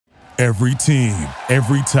Every team,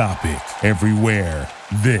 every topic, everywhere.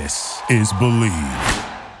 This is Believe.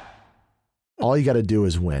 All you got to do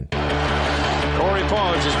is win. Corey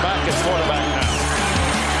Paws is back at quarterback now.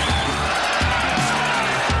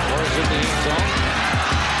 Throws in the end zone.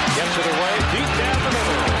 Gets it away. Deep down the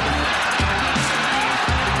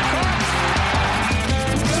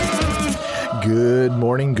middle. Good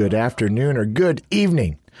morning, good afternoon, or good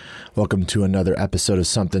evening. Welcome to another episode of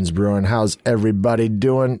Something's Brewing. How's everybody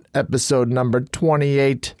doing? Episode number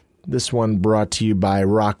 28. This one brought to you by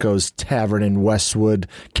Rocco's Tavern in Westwood,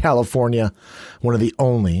 California. One of the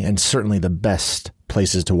only and certainly the best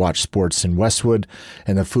places to watch sports in Westwood,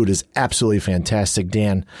 and the food is absolutely fantastic.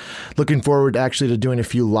 Dan, looking forward actually to doing a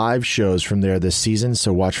few live shows from there this season,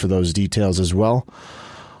 so watch for those details as well.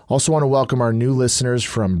 Also want to welcome our new listeners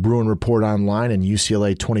from Bruin Report Online and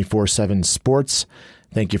UCLA 24/7 Sports.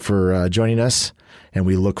 Thank you for joining us, and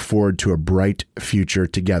we look forward to a bright future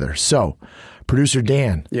together. So, Producer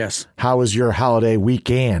Dan. Yes. How was your holiday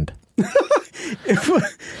weekend?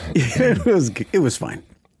 It was fine.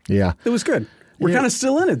 Yeah. It was good. We're kind of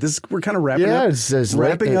still in it. We're kind of wrapping up. It's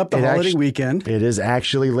wrapping up the holiday weekend. It is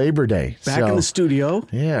actually Labor Day. Back in the studio.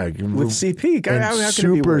 Yeah. With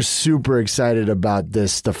CP. Super excited about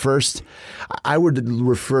this. The first, I would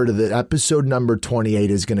refer to the episode number 28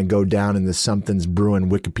 is going to go down in the Something's Brewing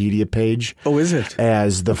Wikipedia page. Oh, is it?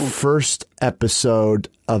 As the first episode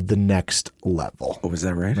of the next level. Oh, is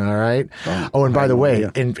that right? All right. Oh, and by the way,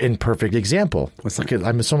 in perfect example,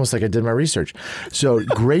 it's almost like I did my research. So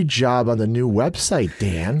great job on the new website,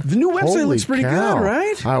 Dan. The new website looks pretty good,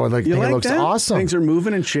 right? I would think it looks awesome. Things are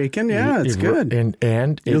moving and shaking. Yeah, it's good.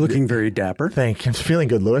 And you're looking very dapper. Thank you. I'm feeling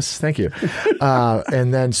good, Lewis. Thank you.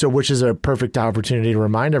 And then, which is a perfect opportunity to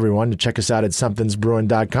remind everyone to check us out at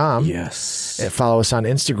somethingsbrewing.com. Yes. Follow us on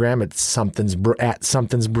Instagram at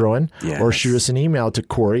somethingsbrewing, yes. Or shoot us an email to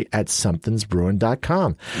Corey at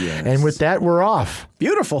somethingsbrewing.com. Yes. And with that, we're off.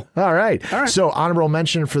 Beautiful. All right. So honorable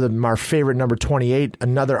mention for our favorite number 28,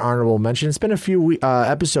 another honorable mention. It's been a few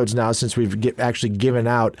episodes now since we've actually given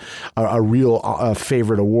out a real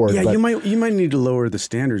favorite award. Yeah, you might need to lower the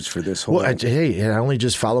standards for this whole. Well, hey, I only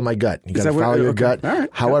just follow my gut. You got to follow your gut. All right.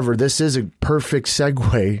 However, this is a perfect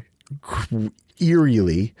segue.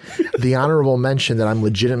 Eerily, the honorable mention that I'm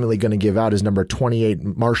legitimately going to give out is number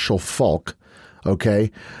 28, Marshall Faulk,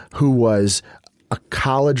 who was a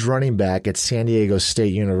college running back at San Diego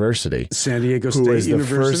State University. San Diego State University? Who is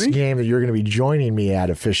the first game that you're going to be joining me at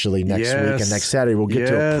officially next week and next Saturday. We'll get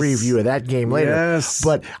to a preview of that game later. Yes.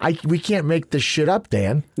 But we can't make this shit up,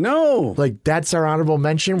 Dan. No. That's our honorable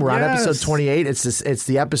mention. We're on episode 28. It's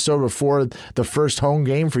the episode before the first home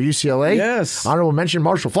game for UCLA. Yes. Honorable mention,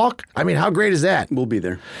 Marshall Faulk. I mean, how great is that? We'll be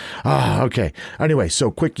there. Oh, okay. Anyway,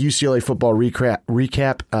 so quick UCLA football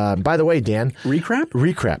recap. By the way, Dan. Recap?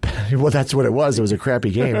 Recap. Well, that's what it was. It was a crappy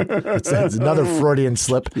game. It's another Freudian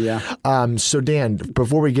slip. Yeah. So, Dan,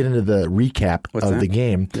 before we get into the recap of the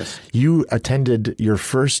game, you attended your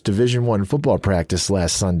first Division I football practice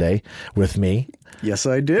last Sunday with me. Yes,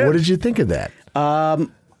 I did. What did you think of that?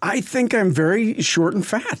 I think I'm very short and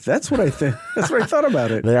fat. That's what I think. That's what I thought about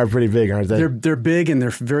it. They are pretty big, aren't they? They're big and they're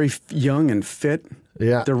very young and fit.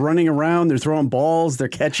 Yeah. They're running around. They're throwing balls. They're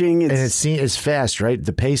catching. And it's fast, right?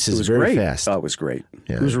 The pace is very fast. Oh, it was great.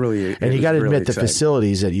 Yeah. It was really. And you got to admit, really the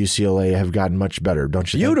facilities at UCLA have gotten much better,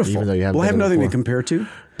 don't you? Beautiful. Think? Even though you have I have nothing to compare to.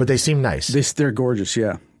 But they seem nice. They're gorgeous.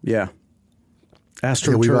 Yeah.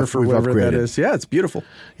 AstroTurf or whatever that is. Yeah, it's beautiful.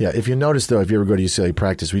 Yeah, if you notice, though, if you ever go to UCLA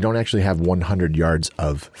practice, we don't actually have 100 yards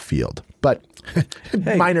of field. But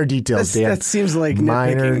minor details, Dan. That seems like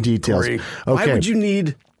minor details. Corey. Okay. Why would you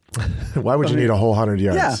need... Why would you need a whole 100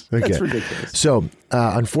 yards? Yeah, that's ridiculous. So,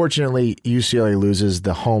 unfortunately, UCLA loses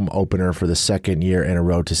the home opener for the second year in a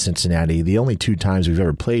row to Cincinnati. The only two times we've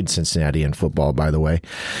ever played Cincinnati in football, by the way.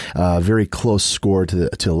 Very close score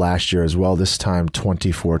to last year as well. This time,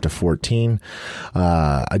 24-14.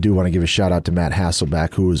 I do want to give a shout out to Matt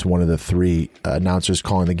Hasselback, who was one of the three announcers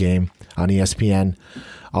calling the game on ESPN.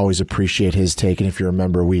 Always appreciate his take. And if you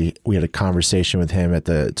remember, we had a conversation with him at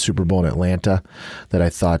the Super Bowl in Atlanta that I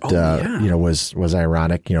thought was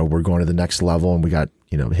ironic. We're going to the next level, and we got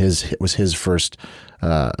it was his first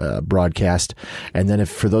broadcast. And then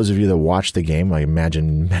for those of you that watched the game, I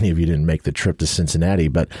imagine many of you didn't make the trip to Cincinnati,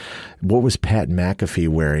 but what was Pat McAfee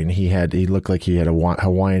wearing? He looked like he had a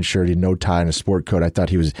Hawaiian shirt, he had no tie and a sport coat. He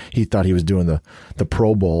thought he was doing the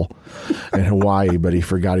Pro Bowl in Hawaii, but he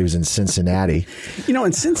forgot he was in Cincinnati.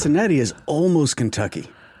 And Cincinnati is almost Kentucky.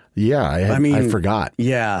 Yeah, I forgot.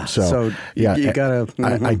 Yeah. So yeah, you gotta.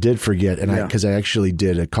 I did forget, and because I actually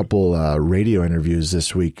did a couple radio interviews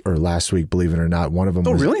this week or last week, believe it or not. One of them.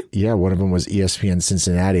 was, really? Yeah, one of them was ESPN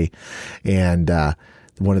Cincinnati, and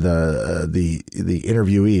one of the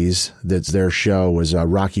interviewees that's their show was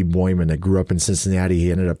Rocky Boyman that grew up in Cincinnati.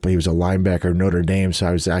 He was a linebacker at Notre Dame. So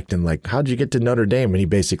I was acting like, how'd you get to Notre Dame? And he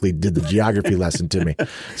basically did the geography lesson to me.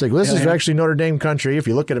 It's like, well, this is actually Notre Dame country. If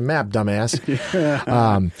you look at a map, dumbass.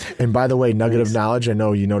 And by the way, nugget of knowledge. I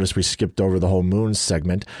know you noticed we skipped over the whole Moon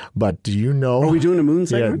segment, but do you know? Are we doing a Moon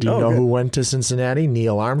segment? Yeah, do you know who went to Cincinnati?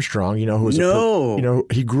 Neil Armstrong. You know who was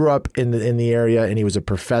he grew up in the area and he was a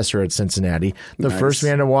professor at Cincinnati. The first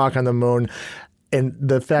man to walk on the moon, and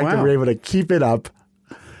the fact that we're able to keep it up,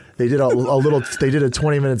 they did a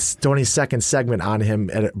 20 second segment on him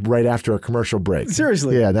right after a commercial break.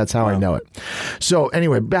 Seriously? Yeah, that's how I know it. So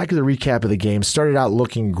anyway, back to the recap of the game. Started out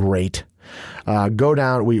looking great. Go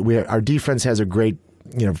down. Our defense has a great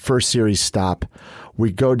first series stop.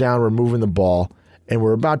 We go down. We're moving the ball. And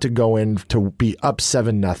we're about to go in to be up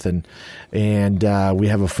 7-0, and we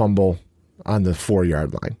have a fumble on the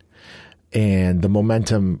 4-yard line. And the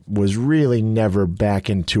momentum was really never back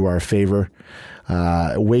into our favor.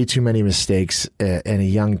 Way too many mistakes, and a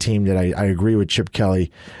young team that I agree with Chip Kelly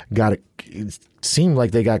it seemed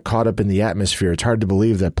like they got caught up in the atmosphere. It's hard to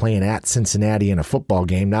believe that playing at Cincinnati in a football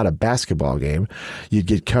game, not a basketball game, you'd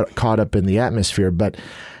get caught up in the atmosphere. But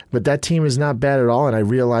that team is not bad at all, and I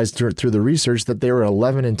realized through the research that they were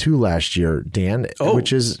 11-2 last year, Dan,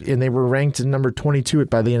 and they were ranked number 22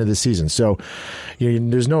 by the end of the season. So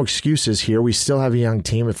there's no excuses here. We still have a young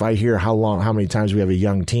team. If I hear how many times we have a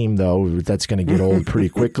young team, though, that's going to get old pretty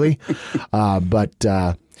quickly. But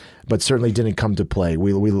certainly didn't come to play.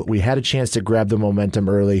 We had a chance to grab the momentum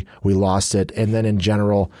early. We lost it, and then in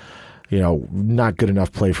general, not good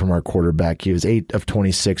enough play from our quarterback. He was 8 of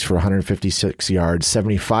 26 for 156 yards,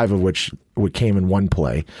 75 of which came in one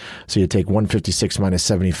play. So you take 156 minus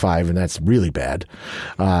 75, and that's really bad.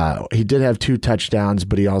 He did have 2 touchdowns,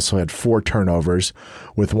 but he also had 4 turnovers,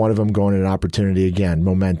 with one of them going an opportunity again,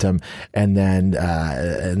 momentum, and then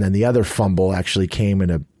the other fumble actually came in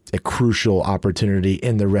a crucial opportunity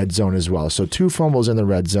in the red zone as well. So 2 fumbles in the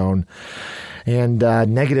red zone. And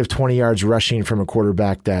negative 20 yards rushing from a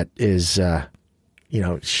quarterback that is,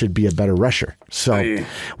 should be a better rusher. So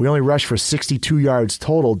we only rushed for 62 yards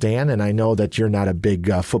total, Dan, and I know that you're not a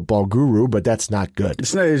big football guru, but that's not good.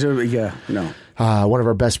 It's not, no. One of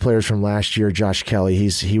our best players from last year, Josh Kelly,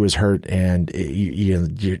 he was hurt, and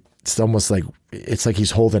it's almost like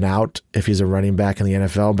he's holding out if he's a running back in the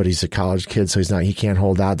NFL, but he's a college kid, so he can't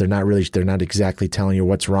hold out. They're not exactly telling you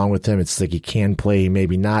what's wrong with him. It's like he can play,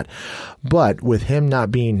 maybe not. But with him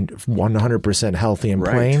not being 100% healthy and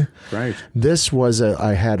playing, this was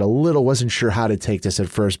wasn't sure how to take this at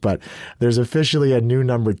first, but there's officially a new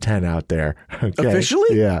number 10 out there. Okay?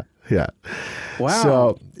 Officially? Yeah. Wow.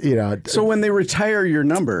 So, so when they retire your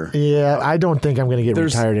number. Yeah, I don't think I'm going to get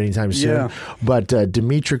retired anytime soon. Yeah. But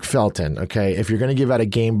Demetric Felton, okay, if you're going to give out a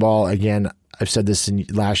game ball, again, I've said this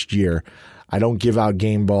last year, I don't give out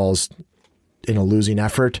game balls in a losing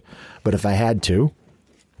effort, but if I had to,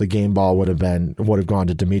 the game ball would have gone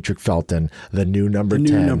to Demetric Felton, the new number 10.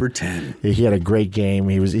 The new number 10. He had a great game.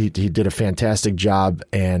 He did a fantastic job,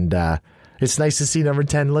 and it's nice to see number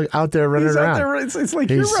 10 out there running around. It's like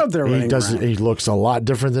you're out there running around. He looks a lot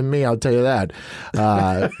different than me, I'll tell you that.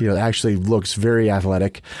 Actually looks very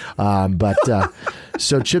athletic.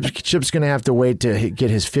 So Chip's going to have to wait to get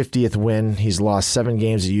his 50th win. He's lost 7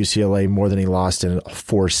 games at UCLA, more than he lost in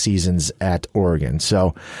 4 seasons at Oregon.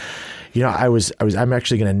 So, I'm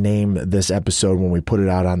actually going to name this episode when we put it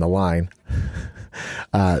out on the line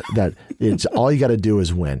that it's all you got to do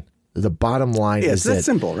is win. The bottom line is that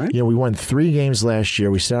simple, right? We won 3 games last year.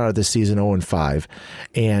 We started the season 0-5,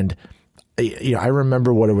 and I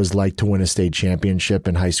remember what it was like to win a state championship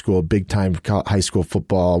in high school, big time high school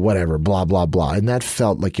football, whatever, blah blah blah, and that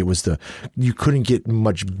felt like it was you couldn't get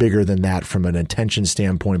much bigger than that from an attention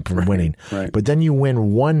standpoint from winning. Right. But then you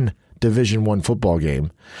win one Division I football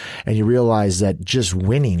game, and you realize that just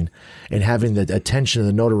winning and having the attention and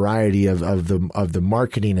the notoriety of the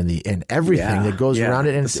marketing and everything that goes around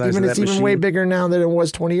it, and it's even way bigger now than it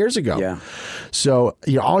was 20 years ago. Yeah. So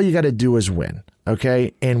all you got to do is win,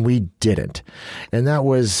 okay? And we didn't, and that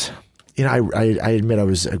was, I admit I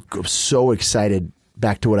was so excited.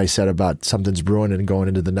 Back to what I said about something's brewing and going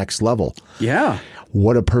into the next level. Yeah.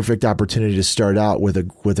 What a perfect opportunity to start out with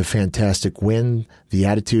a fantastic win. The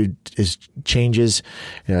attitude changes.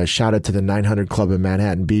 Shout out to the 900 Club in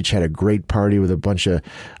Manhattan Beach. Had a great party with a bunch of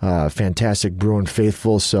fantastic Bruin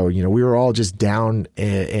faithful. So we were all just down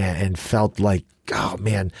and felt like oh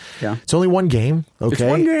man, Yeah. it's only one game. Okay. It's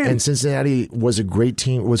one game. And Cincinnati was a great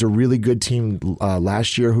team, was a really good team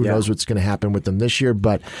last year. Who Yeah. knows what's going to happen with them this year?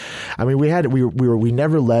 But I mean, we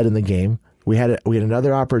never led in the game. We had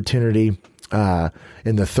another opportunity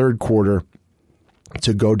in the third quarter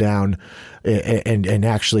to go down and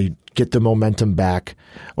actually get the momentum back.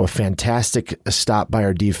 A fantastic stop by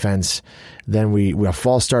our defense. Then a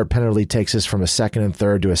false start penalty takes us from a 2nd and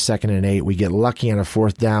 3rd to a 2nd and 8. We get lucky on a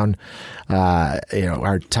 4th down.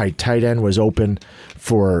 Our tight end was open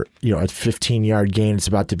for a 15-yard gain. It's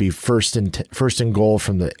about to be first and goal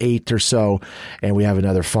from the 8th or so, and we have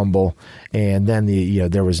another fumble. And then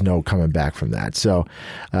there was no coming back from that. So.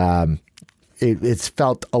 It's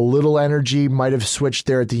felt a little energy might have switched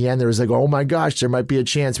there at the end. There was like, oh my gosh, there might be a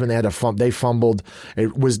chance when they had they fumbled.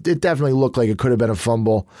 It definitely looked like it could have been a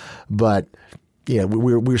fumble, but yeah,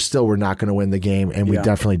 we're not going to win the game, and we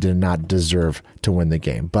definitely did not deserve to win the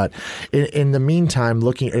game. But in the meantime,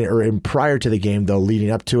 prior to the game, though, leading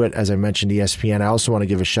up to it, as I mentioned, ESPN, I also want to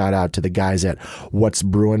give a shout out to the guys at What's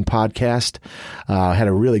Brewing podcast. Had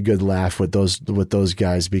a really good laugh with those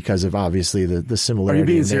guys because of obviously the similarity. Are you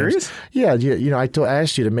being in names. serious? Yeah, I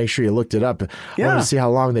asked you to make sure you looked it up. I wanted to see how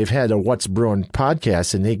long they've had a What's Brewing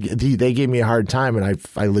podcast, and they gave me a hard time, and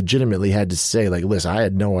I legitimately had to say, like, listen, I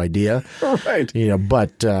had no idea. Right.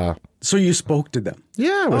 But so you spoke to them?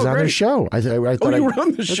 Yeah, I was on their show. I thought you were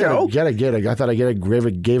on the show? I thought I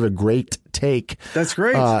gave a great take. That's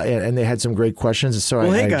great. And they had some great questions, and so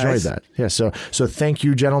I enjoyed that. Yeah, so thank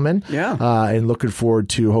you, gentlemen. Yeah. And looking forward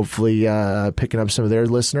to hopefully picking up some of their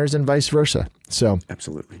listeners and vice versa. So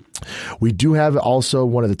absolutely. We do have also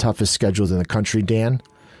one of the toughest schedules in the country, Dan.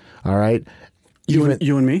 All right. You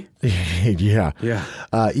and me? Yeah.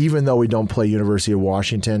 Even though we don't play University of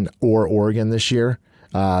Washington or Oregon this year,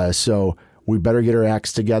 so we better get our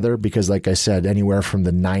acts together because, like I said, anywhere from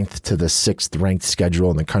the 9th to the 6th ranked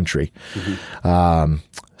schedule in the country. Mm-hmm.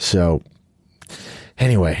 So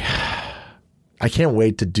anyway, I can't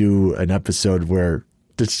wait to do an episode where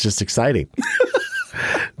it's just exciting.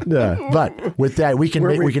 Yeah, but with that, we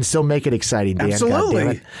can still make it exciting, Dan. Absolutely. God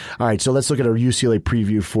damn it. All right, so let's look at our UCLA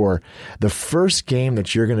preview for the first game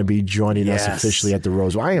that you're going to be joining us officially at the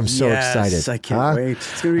Rose Bowl. I am so excited. I can't wait.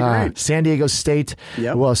 It's going to be great. San Diego State.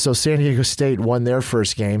 Yep. Well, so San Diego State won their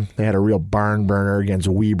first game. They had a real barn burner against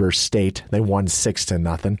Weber State. They won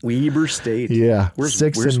 6-0. Weber State. Yeah, where's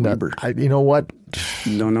Weber? You know what?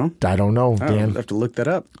 No. I don't know, Dan. I'll have to look that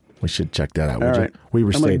up. We should check that out. All right.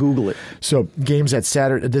 Weber State. I'm going to Google it. So games this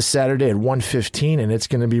Saturday at 1:15, and it's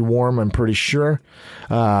going to be warm, I'm pretty sure.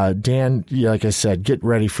 Dan, like I said, get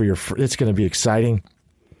ready for it's going to be exciting.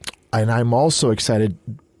 And I'm also excited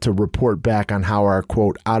to report back on how our,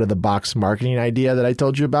 quote, out-of-the-box marketing idea that I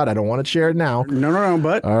told you about. I don't want to share it now. No,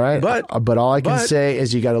 but... All right. But all I can say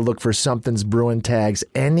is you got to look for Something's Brewing tags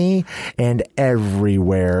any and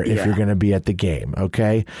everywhere if you're going to be at the game,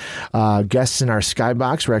 okay? Guests in our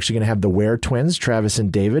skybox, we're actually going to have the Ware twins, Travis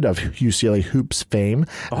and David of UCLA Hoops fame,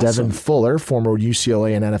 awesome. Devin Fuller, former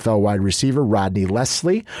UCLA and NFL wide receiver, Rodney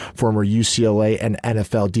Leslie, former UCLA and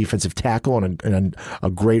NFL defensive tackle and a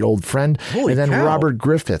great old friend, Holy and then cow. Robert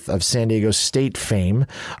Griffith of San Diego State fame,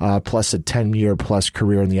 plus a 10-year plus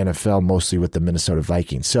career in the NFL, mostly with the Minnesota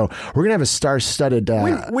Vikings. So we're going to have a star-studded...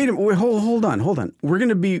 Wait, hold on. We're going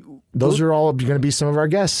to be... Those are all going to be some of our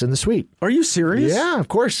guests in the suite. Are you serious? Yeah, of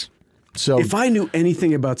course. So if I knew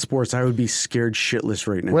anything about sports, I would be scared shitless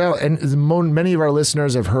right now. Well, and many of our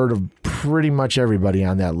listeners have heard of pretty much everybody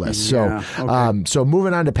on that list. Yeah, so, okay. So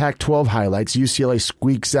moving on to Pac-12 highlights, UCLA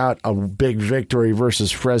squeaks out a big victory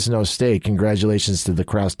versus Fresno State. Congratulations to the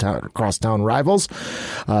crosstown rivals.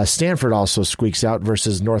 Stanford also squeaks out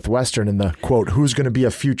versus Northwestern in the, quote, who's going to be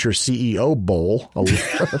a future CEO bowl,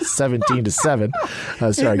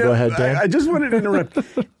 17-7. Sorry, go ahead, Dan. I just wanted to interrupt.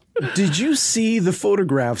 Did you see the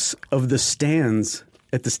photographs of the stands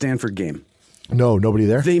at the Stanford game? No, nobody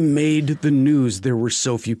there? They made the news. There were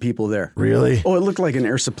so few people there. Really? Oh, it looked like an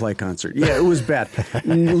Air Supply concert. Yeah, it was bad.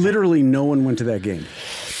 Literally no one went to that game.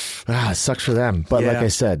 It sucks for them. But like I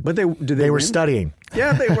said, but they were win? studying.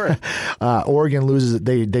 Yeah, they were. Oregon loses.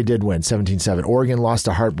 They did win 17-7. Oregon lost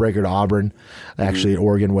a heartbreaker to Auburn. Actually,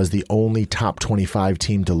 Oregon was the only top 25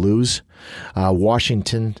 team to lose.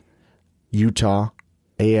 Washington, Utah,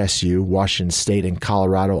 ASU, Washington State, and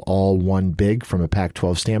Colorado all won big from a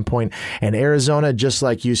Pac-12 standpoint. And Arizona, just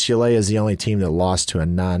like UCLA, is the only team that lost to a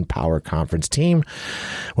non-power conference team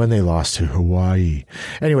when they lost to Hawaii.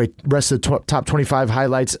 Anyway, rest of the top 25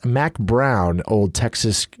 highlights. Mac Brown, old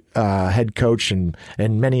Texas head coach and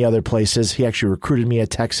many other places. He actually recruited me at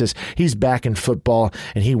Texas. He's back in football,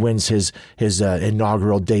 and he wins his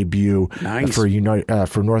inaugural debut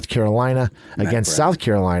for North Carolina against South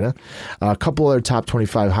Carolina. A couple other top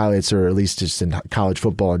 25 highlights, or at least just in college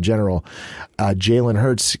football in general. Jalen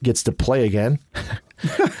Hurts gets to play again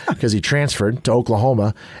because he transferred to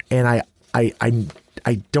Oklahoma, and I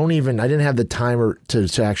didn't have the time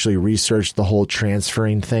to actually research the whole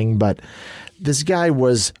transferring thing, but this guy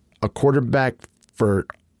was a quarterback for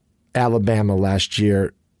Alabama last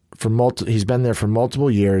year. He's been there for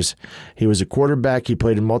multiple years. He was a quarterback. He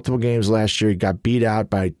played in multiple games last year. He got beat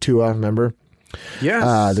out by Tua, remember?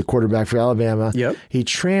 Yes. The quarterback for Alabama. Yep. He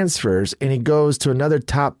transfers and he goes to another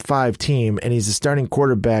top 5 team, and he's the starting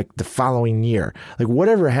quarterback the following year. Like,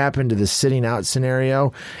 whatever happened to the sitting out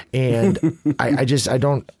scenario? And I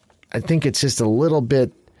think it's just a little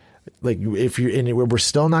bit like, if you're in it, we're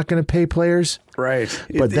still not going to pay players. Right.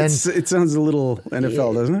 But it sounds a little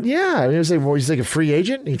NFL, doesn't it? Yeah. I mean, it was like, well, he's like a free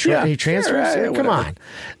agent. He transfers. Sure, right, Come on.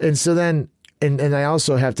 And so then, and I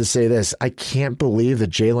also have to say this, I can't believe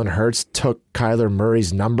that Jalen Hurts took Kyler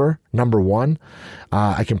Murray's number 1.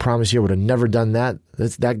 I can promise you I would have never done that.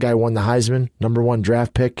 That guy won the Heisman, number 1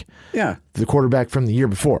 draft pick. Yeah. The quarterback from the year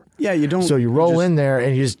before. Yeah, you don't. So you roll in there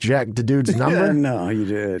and you just jack the dude's number. Yeah, no, you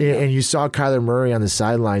did. And you saw Kyler Murray on the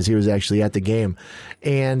sidelines. He was actually at the game.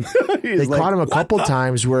 And they caught him a couple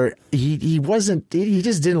times where he wasn't, he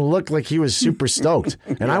just didn't look like he was super stoked.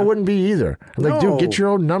 And I wouldn't be either. I'm like, dude, get your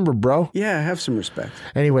own number, bro. Yeah, have some respect.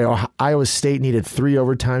 Anyway, Iowa State needed 3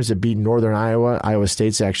 overtimes to beat Northern Iowa. Iowa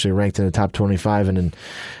State's actually ranked in the top 25. And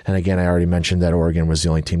again, I already mentioned that Oregon was the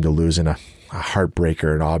only team to lose in a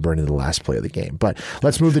heartbreaker at Auburn in the last play of the game. But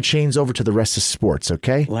let's move the chains over to the rest of sports,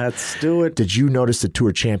 okay? Let's do it. Did you notice the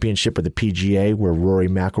Tour Championship or the PGA where Rory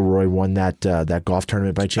McIlroy won that golf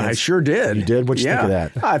tournament by chance? I sure did. You did? What'd you think of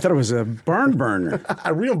that? I thought it was a barn burner.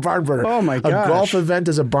 A real barn burner. Oh, my gosh. A golf event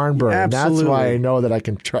is a barn burner. Absolutely. That's why I know that I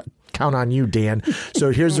can count on you, Dan.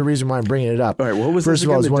 So here's the reason why I'm bringing it up. All right, what was First this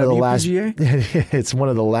of all, again, it's one of the last. WPGA? It's one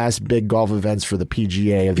of the last big golf events for the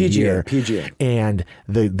PGA of the year. PGA. And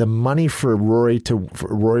the money for Rory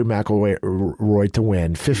McIlroy to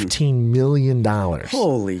win $15 million.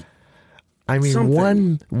 Holy! I mean,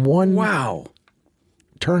 something. one Wow.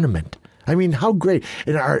 tournament. I mean, how great!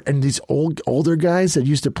 And these older guys that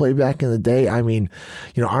used to play back in the day. I mean,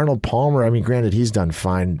 Arnold Palmer. I mean, granted, he's done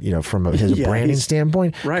fine, from his branding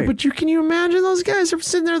standpoint. Right. But can you imagine those guys are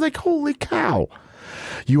sitting there like, holy cow!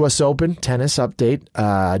 U.S. Open tennis update.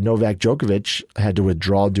 Novak Djokovic had to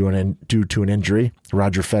withdraw due to an injury.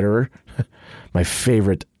 Roger Federer, my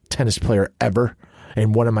favorite tennis player ever,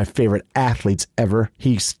 and one of my favorite athletes ever.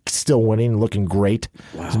 He's still winning, looking great.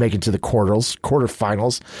 Wow. He's making it to the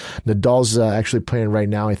quarterfinals. Nadal's actually playing right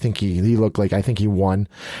now. I think he looked like, I think he won.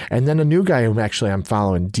 And then a new guy who I'm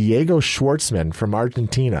following, Diego Schwartzman from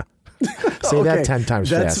Argentina. Say that 10 times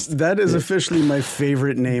fast. That is officially my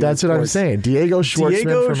favorite name. That's what I'm saying. Diego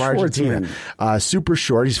Schwartzman from Argentina. Super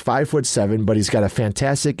short. He's 5'7", but he's got a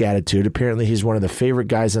fantastic attitude. Apparently, he's one of the favorite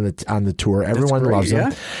guys on the tour. Everyone loves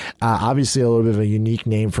him. Obviously, a little bit of a unique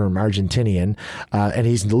name for an Argentinian, and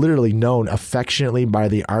he's literally known affectionately by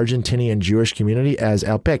the Argentinian Jewish community as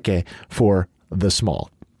El Peque, for the small.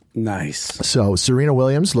 Nice. So Serena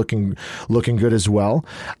Williams looking good as well,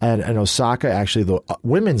 and Osaka, actually the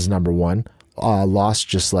women's number 1, lost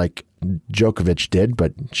just like Djokovic did,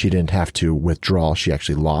 but she didn't have to withdraw. She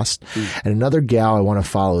actually lost. And another gal I want to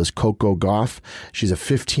follow is Coco Gauff. She's a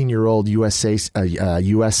 15-year-old U.S.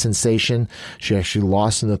 sensation. She actually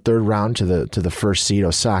lost in the 3rd round to the first seed,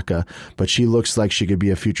 Osaka, but she looks like she could be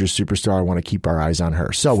a future superstar. I want to keep our eyes on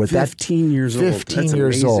her. So with 15 years old. 15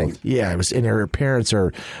 years old. Yeah, it was. And her parents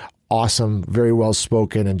are awesome, very well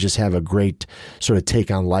spoken, and just have a great sort of take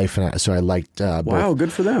on life. And so I liked wow,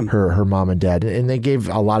 good for them. Her mom and dad, and they gave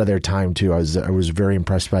a lot of their time too. I was very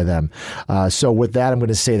impressed by them. So with that, I'm going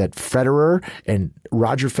to say that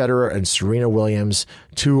Roger Federer and Serena Williams,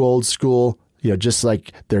 2 old school. Just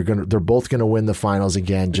like they're both gonna win the finals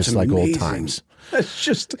again, just like old times. That's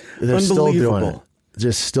just they're unbelievable. Still doing it.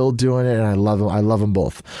 Just still doing it, and I love them. I love them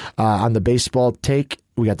both. On the baseball take,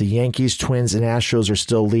 we got the Yankees, Twins, and Astros are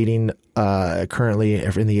still leading currently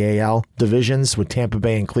in the AL divisions, with Tampa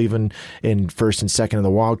Bay and Cleveland in 1st and 2nd in the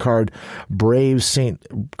wild card. Braves, St.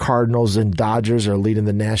 Cardinals, and Dodgers are leading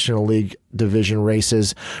the National League division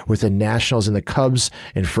races, with the Nationals and the Cubs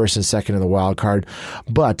in 1st and 2nd in the wild card.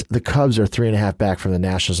 But the Cubs are 3.5 back from the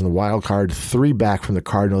Nationals in the wild card, 3 back from the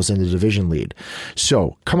Cardinals in the division lead.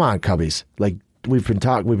 So come on, Cubbies, we've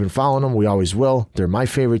been following them. We always will. They're my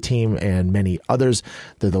favorite team and many others.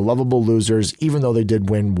 They're the lovable losers. Even though they did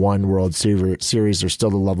win one World Series, they're still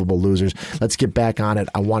the lovable losers. Let's get back on it.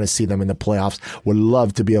 I want to see them in the playoffs. Would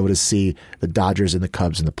love to be able to see the Dodgers and the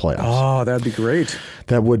Cubs in the playoffs. Oh, that'd be great.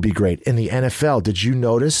 That would be great. In the NFL, did you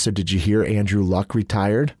notice or did you hear Andrew Luck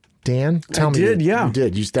retired? Dan, tell me. I did, yeah. You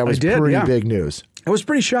did. That was pretty big news. I was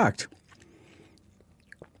pretty shocked.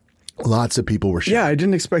 Lots of people were shocked. Yeah, I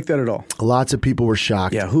didn't expect that at all. Lots of people were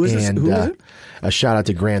shocked. Yeah, who is this? Who is it? A shout out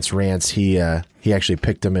to Grant's Rants. He actually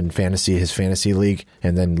picked him in his fantasy league,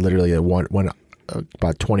 and then literally went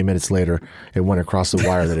about 20 minutes later, it went across the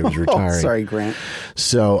wire that he was retiring. Sorry, Grant.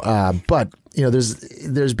 So, but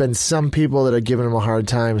there's been some people that are giving him a hard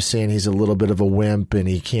time, saying he's a little bit of a wimp and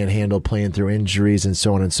he can't handle playing through injuries and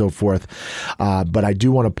so on and so forth. But I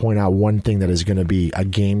do want to point out one thing that is going to be a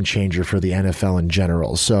game changer for the NFL in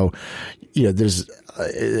general. So, the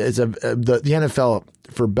NFL,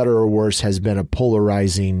 for better or worse, has been a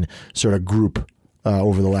polarizing sort of group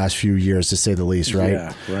over the last few years, to say the least, right?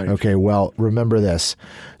 Yeah, right. Okay, well, remember this.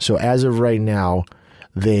 So as of right now,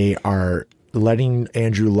 they are letting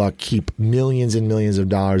Andrew Luck keep millions and millions of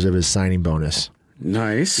dollars of his signing bonus.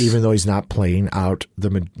 Nice. Even though he's not playing out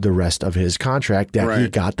the rest of his contract that he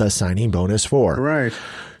got the signing bonus for. Right.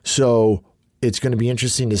 So it's going to be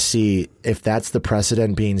interesting to see if that's the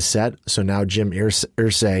precedent being set. So now Jim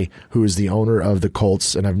Irsay, who is the owner of the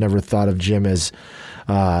Colts, and I've never thought of Jim as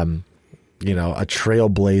a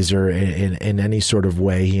trailblazer in any sort of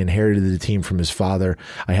way. He inherited the team from his father.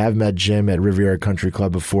 I have met Jim at Riviera Country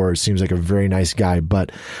Club before. Seems like a very nice guy,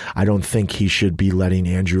 but I don't think he should be letting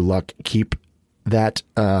Andrew Luck keep that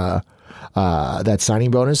signing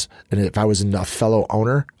bonus. And if I was a fellow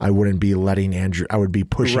owner, I wouldn't be letting Andrew. I would be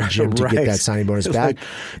pushing Jim to get that signing bonus back.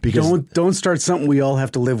 Because don't start something we all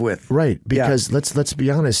have to live with. Right? Because let's be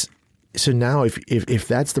honest. So now, if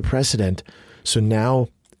that's the precedent, so now.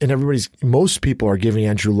 And most people are giving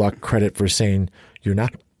Andrew Luck credit for saying you're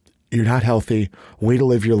not healthy, way to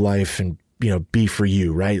live your life and be for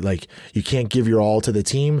you, right? Like you can't give your all to the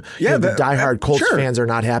team. Yeah, the diehard Colts fans are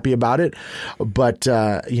not happy about it, but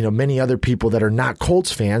many other people that are not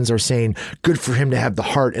Colts fans are saying good for him to have the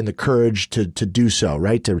heart and the courage to do so,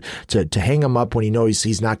 right? To hang him up when he knows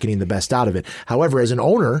he's not getting the best out of it. However, as an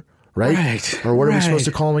owner, right? Or what are we supposed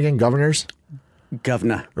to call them again? Governors?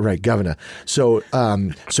 Governor. Right, governor. So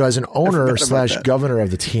as an owner / governor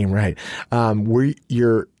of the team, right,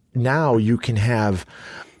 you can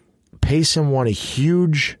pay someone a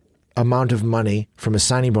huge amount of money from a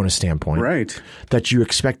signing bonus standpoint, right, that you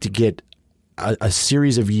expect to get a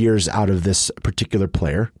series of years out of this particular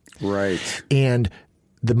player, right, and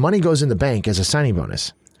the money goes in the bank as a signing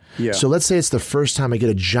bonus. Yeah. So let's say it's the first time I get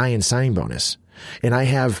a giant signing bonus, and I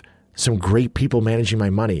have some great people managing my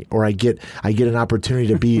money, or I get an opportunity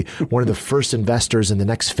to be one of the first investors in the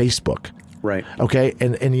next Facebook. Right. Okay.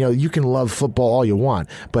 And you can love football all you want,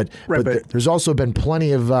 but there's also been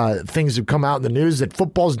plenty of things that come out in the news that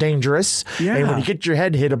football's dangerous. Yeah. And when you get your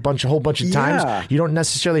head hit a whole bunch of times, you don't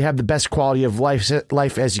necessarily have the best quality of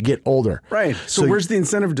life as you get older. Right. So where's the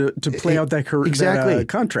incentive to play out that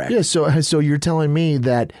contract? Yeah. So you're telling me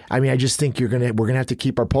that, I just think we're going to have to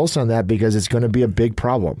keep our pulse on that because it's going to be a big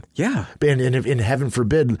problem. Yeah. And if, heaven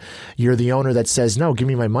forbid, you're the owner that says, no, give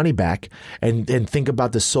me my money back, and think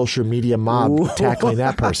about the social media mob tackling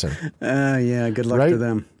that person. Yeah, good luck to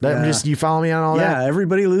them. You follow me on all that? Yeah,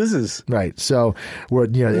 everybody loses. Right. So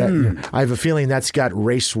I have a feeling that's got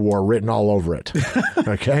race war written all over it.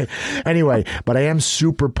 Okay. Anyway, but I am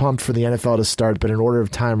super pumped for the NFL to start. But in order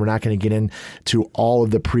of time, we're not going to get into all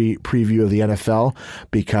of the preview of the NFL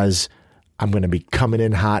because I'm going to be coming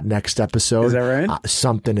in hot next episode. Is that right?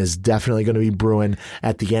 Something is definitely going to be brewing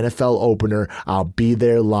at the NFL opener. I'll be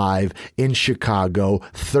there live in Chicago,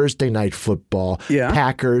 Thursday night football,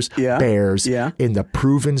 Packers, Bears in the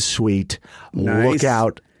Proven Suite. Nice. Look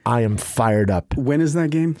out. I am fired up. When is that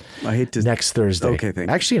game? I hate to. Next Thursday. Okay,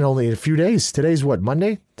 thanks. Actually, in only a few days. Today's what,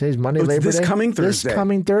 Monday? Today's Monday, Labor Day? This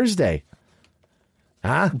coming Thursday.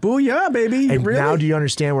 Huh? Booyah, baby. And really? Now do you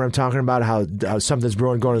understand what I'm talking about? How something's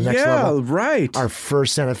brewing going to the next level? Yeah, right. Our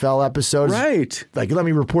first NFL episode. Right. Like, let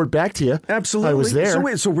me report back to you. Absolutely. I was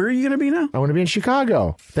there. So where are you going to be now? I want to be in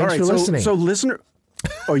Chicago. Thanks for listening. So listener...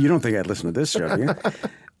 Oh, you don't think I'd listen to this show, do you?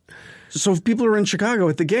 So if people are in Chicago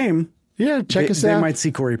at the game... Yeah, check us out. They might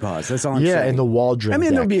see Corey Paz. That's all I'm saying. Yeah, in the Waldron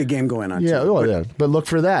deck. There'll be a game going on, too. But look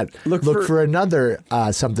for that. Look for another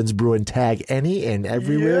Something's Brewing tag any and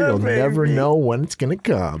everywhere. You'll never know when it's going to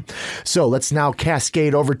come. So let's now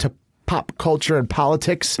cascade over to pop culture and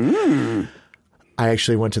politics. I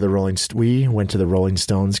actually went to the Rolling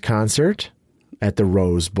Stones concert. at the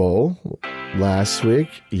Rose Bowl last week.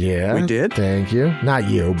 Yeah. We did? Thank you. Not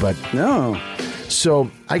you, but... No.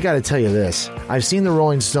 So I got to tell you this. I've seen the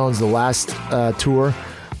Rolling Stones the last tour,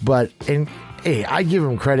 but... Hey, I give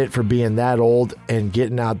them credit for being that old and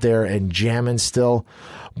getting out there and jamming still,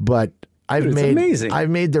 but amazing.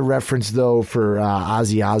 I've made the reference though for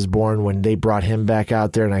Ozzy Osbourne when they brought him back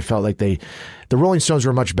out there, and I felt like the Rolling Stones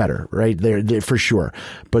were much better, right? They're for sure,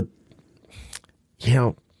 but you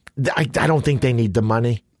know, I don't think they need the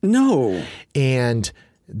money. No, and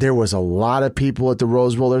there was a lot of people at the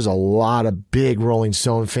Rose Bowl. There's a lot of big Rolling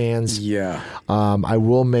Stone fans. Yeah. I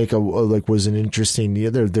will make was an interesting.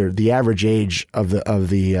 The average age of the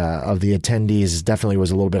attendees definitely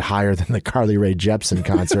was a little bit higher than the Carly Rae Jepsen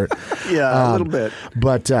concert. Yeah, a little bit.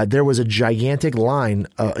 But there was a gigantic line,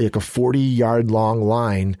 like a 40-yard long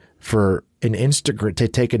line for an Instagram to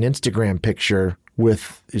take an Instagram picture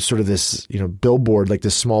with sort of this, billboard, like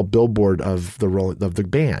this small billboard of the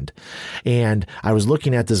band. And I was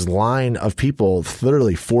looking at this line of people,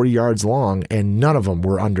 literally 40 yards long, and none of them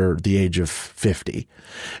were under the age of 50.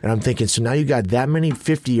 And I'm thinking, so now you got that many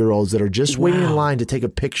 50-year-olds that are just waiting in line to take a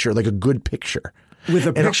picture, like a good picture. With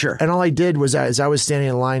a picture. And all I did was, as I was standing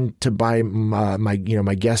in line to buy my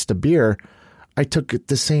guest a beer, I took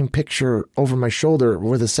the same picture over my shoulder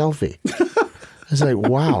with a selfie. I was like,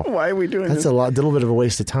 wow. Why are we doing That's this? a little bit of a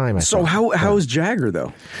waste of time. So how's Jagger,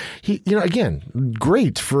 though? He, again,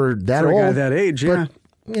 great for that For old. a guy that age, yeah.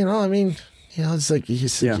 But, it's like,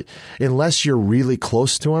 unless you're really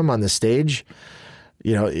close to him on the stage,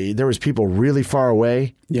 there was people really far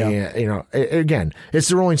away. Yeah. And, again, it's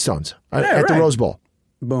the Rolling Stones at the Rose Bowl.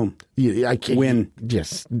 Boom. I can't Win.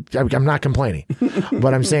 Yes. I'm not complaining,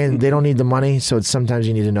 but I'm saying they don't need the money. So sometimes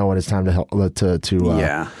you need to know when it's time to help to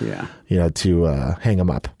hang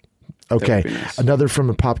them up. Okay. Nice. Another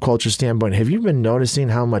from a pop culture standpoint. Have you been noticing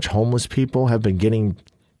how much homeless people have been getting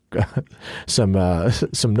some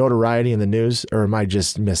notoriety in the news, or am I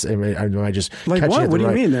just like catching what? it What do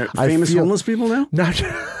you mean? They're famous homeless people now?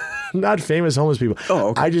 Not famous homeless people. Oh,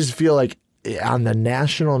 okay. I just feel like on the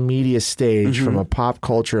national media stage, from a pop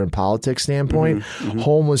culture and politics standpoint,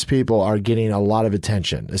 homeless people are getting a lot of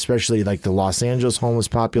attention, especially like the Los Angeles homeless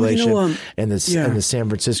population and the San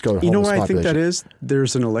Francisco homeless population. You know what I think that is?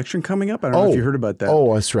 There's an election coming up. I don't know if you heard about that.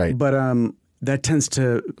 Oh, that's right. But that tends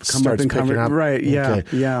to come up in conversation. Right, yeah,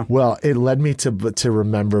 Okay. yeah. Well, it led me to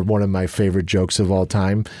remember one of my favorite jokes of all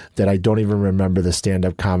time that I don't even remember the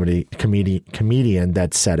stand-up comedian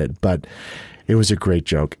that said it, but it was a great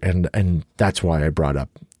joke, and that's why I brought up,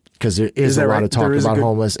 because there is a lot of talk about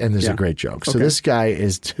homeless, and there's a great joke. So this guy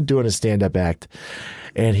is doing a stand-up act,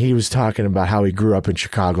 and he was talking about how he grew up in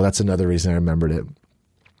Chicago. That's another reason I remembered it.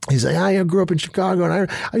 He's like, I grew up in Chicago, and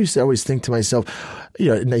I used to always think to myself,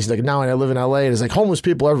 and he's like, now I live in LA, and it's like homeless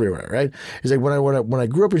people everywhere, right? He's like, when I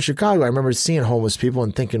grew up in Chicago, I remember seeing homeless people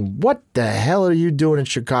and thinking, what the hell are you doing in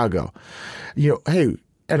Chicago? Hey.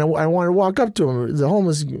 And I wanted to walk up to him, the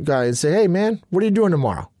homeless guy, and say, hey, man, what are you doing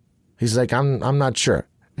tomorrow? He's like, I'm not sure.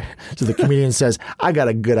 So the comedian says, I got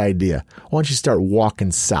a good idea. Why don't you start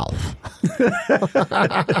walking south?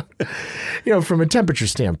 From a temperature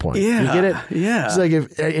standpoint. Yeah. You get it? Yeah. It's like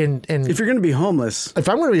if you're going to be homeless. If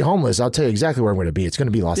I'm going to be homeless, I'll tell you exactly where I'm going to be. It's going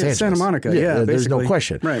to be Los Angeles. Santa Monica. Yeah, there's no basically.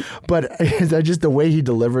 question. Right. But just the way he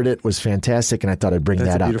delivered it was fantastic, and I thought I'd bring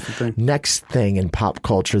that up. That's a beautiful thing. Next thing in pop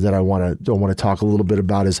culture that I want to talk a little bit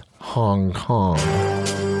about is Hong Kong.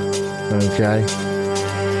 Okay.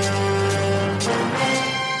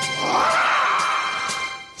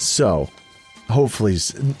 So, hopefully,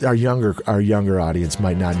 our younger audience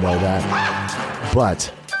might not know that,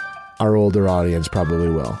 but our older audience probably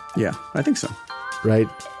will. Yeah, I think so. Right?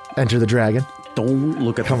 Enter the Dragon. Don't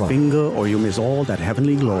look at the finger, or you miss all that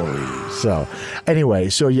heavenly glory. So, anyway,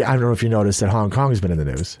 I don't know if you noticed that Hong Kong has been in the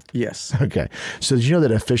news. Yes. Okay. So, did you know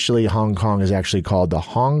that officially Hong Kong is actually called the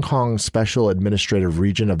Hong Kong Special Administrative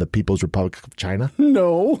Region of the People's Republic of China?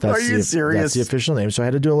 No. Are you serious? That's the official name. So, I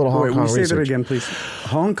had to do a little Hong Kong research. Say that again, please.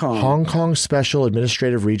 Hong Kong. Hong Kong Special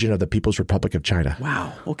Administrative Region of the People's Republic of China.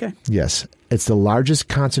 Wow. Okay. Yes. It's the largest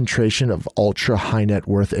concentration of ultra high net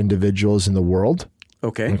worth individuals in the world.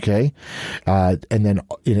 Okay. Okay. And then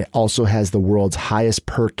it also has the world's highest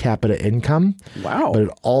per capita income. Wow. But it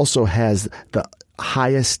also has the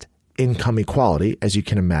highest income equality, as you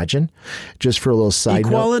can imagine. Just for a little side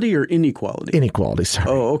Equality or inequality? Inequality, sorry.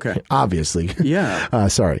 Oh, okay. Obviously. Yeah.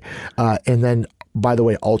 Sorry. And then, by the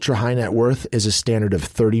way, ultra high net worth is a standard of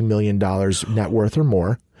 $30 million net worth or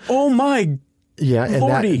more. Oh, my Yeah, and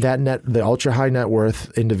 40. the ultra high net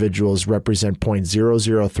worth individuals represent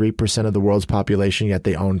 0.003% of the world's population, yet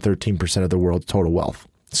they own 13% of the world's total wealth.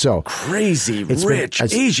 So crazy rich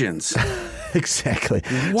Asians. Exactly.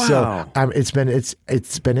 Wow. So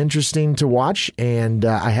it's been interesting to watch, and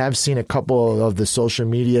I have seen a couple of the social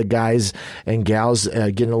media guys and gals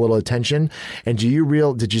getting a little attention. And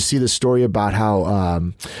did you see the story about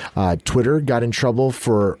how Twitter got in trouble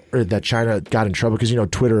that China got in trouble because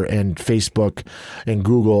Twitter and Facebook and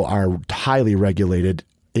Google are highly regulated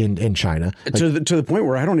in China. To the point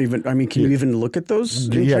where can you even look at those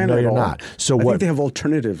in China no, at you're all? not. So I what? think they have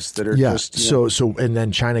alternatives that are just... So and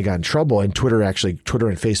then China got in trouble, and Twitter and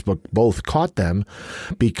Facebook both caught them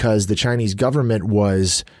because the Chinese government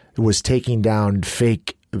was taking down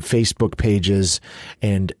fake Facebook pages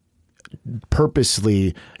and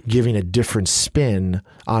purposely giving a different spin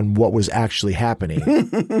on what was actually happening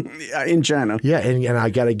in China. Yeah, and I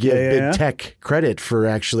got to give big tech credit for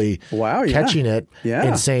actually catching it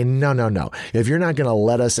and saying no. If you're not going to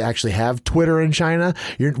let us actually have Twitter in China,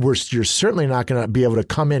 you're certainly not going to be able to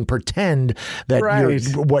come in pretend that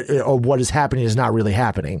what is happening is not really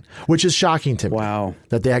happening, which is shocking to me. Wow,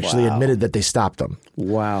 that they actually admitted that they stopped them.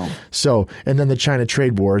 Wow. So, and then the China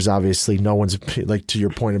trade wars. Obviously, no one's like to your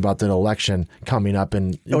point about the election coming up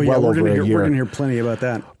in over a year. We're going to hear plenty about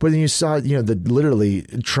that. But then you saw, literally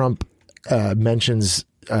Trump mentions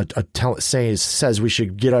says we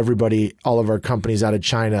should get all of our companies out of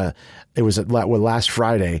China. It was last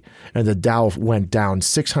Friday, and the Dow went down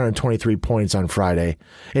 623 points on Friday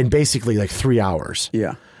in basically like 3 hours.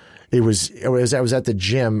 Yeah, I was at the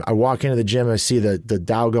gym. I walk into the gym, I see the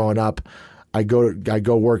Dow going up. I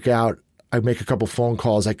go work out. I make a couple phone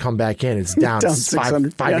calls. I come back in. It's down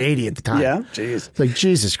 580 at the time. Yeah, jeez. It's like,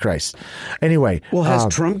 Jesus Christ. Anyway. Well, has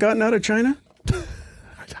Trump gotten out of China?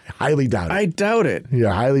 Highly doubt it. I doubt it.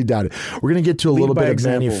 Yeah, highly doubt it. We're going to get to a little bit of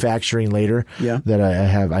manufacturing later. Yeah. That I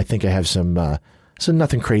have. I think I have some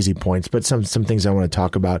nothing crazy points, but some things I want to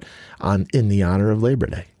talk about in the honor of Labor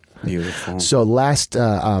Day. Beautiful. So last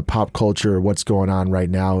pop culture, what's going on right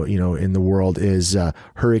now, in the world is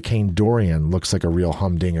Hurricane Dorian looks like a real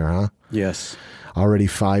humdinger, huh? Yes. Already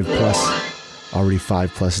 5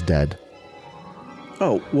 plus dead.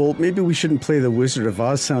 Oh, well, maybe we shouldn't play the Wizard of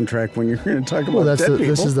Oz soundtrack when you're going to talk about dead people.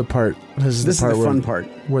 This is the part. This is the fun part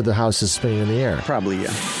where the house is spinning in the air. Probably,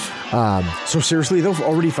 yeah. So seriously, though,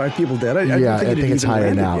 already 5 people dead. I think it's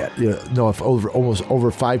higher now. Yet. Yeah, no, almost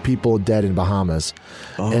over 5 people dead in Bahamas.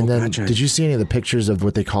 Oh, and then, gotcha. Did you see any of the pictures of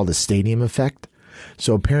what they call the stadium effect?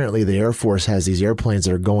 So apparently, the Air Force has these airplanes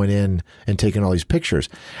that are going in and taking all these pictures.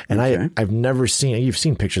 And I've never seen. You've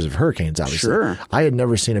seen pictures of hurricanes, obviously. Sure. I had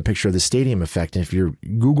never seen a picture of the stadium effect. And if you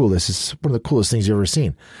Google this, it's one of the coolest things you've ever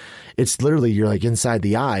seen. It's literally you're like inside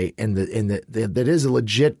the eye, and that is a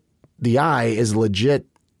legit. The eye is a legit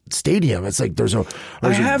stadium. It's like there's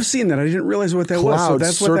I have seen that. I didn't realize what that was. So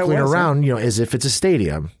that's circling what that was, around, as if it's a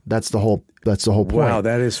stadium. That's the whole point. Wow,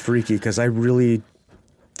 that is freaky because I really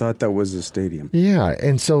thought that was a stadium. Yeah,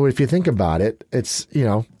 and so if you think about it, it's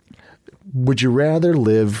would you rather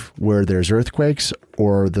live where there's earthquakes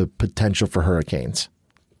or the potential for hurricanes?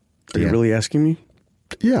 Are you really asking me?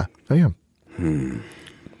 Yeah, I am.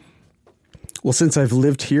 Well, since I've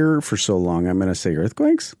lived here for so long, I'm going to say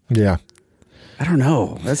earthquakes. Yeah. I don't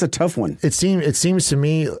know. That's a tough one. It seems to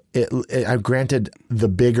me. I've granted the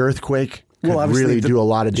big earthquake could really do a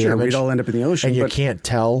lot of damage. Sure, we'd all end up in the ocean, and you can't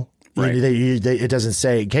tell. Right. It doesn't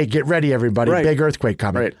say, "Hey, get ready, everybody! Right. Big earthquake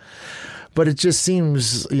coming." Right. But it just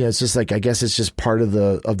seems, it's just like I guess it's just part of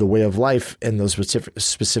the way of life in those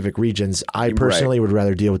specific regions. I personally would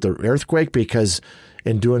rather deal with the earthquake because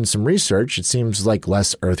in doing some research, it seems like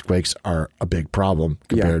less earthquakes are a big problem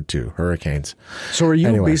compared to hurricanes. So are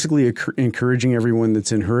you basically encouraging everyone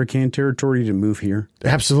that's in hurricane territory to move here?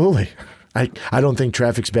 Absolutely. I don't think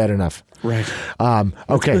traffic's bad enough. Right.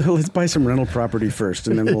 Okay. Let's buy some rental property first,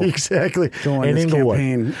 and then we'll exactly go on this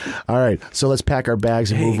campaign. All right. So let's pack our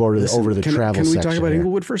bags and move over to the travel section. Can we talk about here.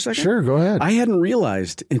 Inglewood for a second? Sure. Go ahead. I hadn't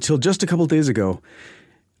realized until just a couple days ago,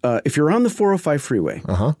 if you're on the 405 freeway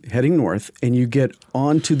heading north and you get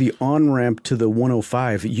onto the on-ramp to the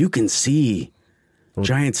 105, you can see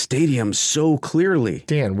Giant Stadium so clearly.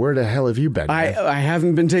 Dan, where the hell have you been? I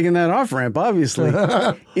haven't been taking that off-ramp, obviously.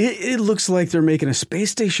 It looks like they're making a space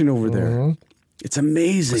station over there. Mm-hmm. It's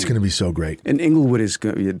amazing. It's going to be so great. And Inglewood is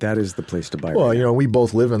the place to buy. Well, we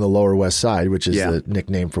both live on the Lower West Side, which is the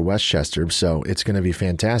nickname for Westchester. So it's going to be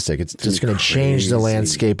fantastic. It's just going to change the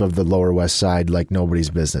landscape of the Lower West Side like nobody's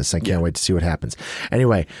business. I can't wait to see what happens.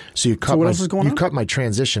 Anyway, so what else is going on? You cut my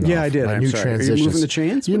transition off. Yeah, I did. My new transition. Are you moving the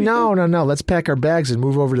chains? No. Let's pack our bags and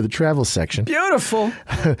move over to the travel section. Beautiful.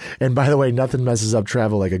 And by the way, nothing messes up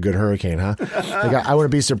travel like a good hurricane, huh? I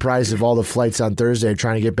wouldn't be surprised if all the flights on Thursday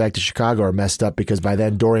trying to get back to Chicago are messed up up because by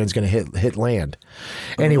then Dorian's going to hit land.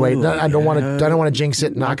 Anyway, I don't want to jinx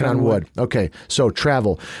it. Knocking on wood. Okay, so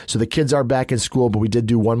travel. So the kids are back in school, but we did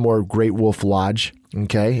do one more Great Wolf Lodge.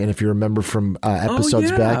 Okay, and if you remember from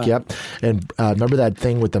episodes back, yep. And remember that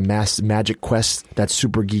thing with the Magic Quest, that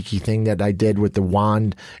super geeky thing that I did with the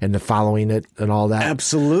wand and the following it and all that?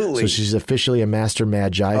 Absolutely. So she's officially a Master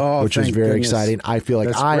Magi, which was very exciting. I feel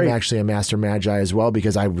like I'm actually a Master Magi as well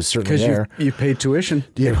because I was certainly there. You paid tuition.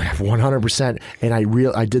 Yeah, 100%. And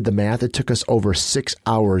I did the math. It took us over 6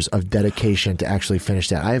 hours of dedication to actually finish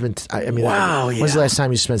that. When's the last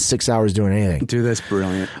time you spent 6 hours doing anything? Dude, that's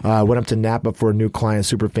brilliant. Went up to Napa for a new client,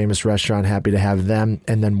 super famous restaurant, happy to have them,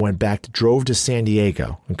 and then drove to San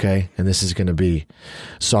Diego, okay? And this is going to be,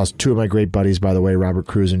 saw two of my great buddies, by the way, Robert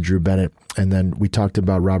Cruz and Drew Bennett, and then we talked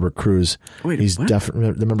about Robert Cruz. Wait, he's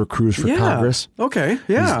definitely, remember Cruz for Congress? Okay,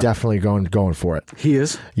 yeah. He's definitely going for it. He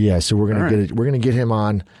is? Yeah, so we're going to get him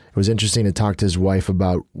on. It was interesting to talk to his wife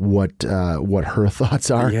about what her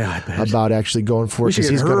thoughts are about actually going for it. We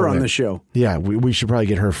should get her on the show. Yeah, we should probably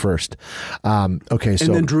get her first. Okay, so...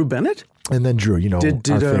 And then Drew Bennett? And then Drew,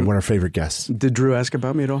 one of our favorite guests. Did Drew ask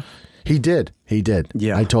about me at all? He did.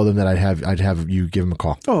 Yeah. I told him that I'd have you give him a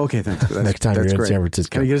call. Oh, okay, thanks. Next time you're in San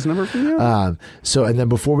Francisco. Can I get his number from you? And then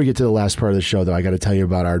before we get to the last part of the show, though, I got to tell you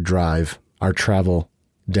about our travel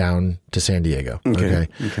down to San Diego. Okay.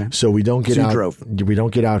 So we don't get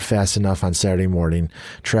out fast enough on Saturday morning.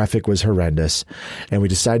 Traffic was horrendous, and we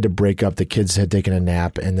decided to break up. The kids had taken a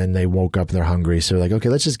nap, and then they woke up and they're hungry. So we're like, okay,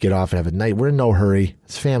 let's just get off and have a night. We're in no hurry.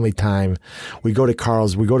 It's family time. We go to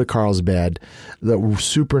Carlsbad, the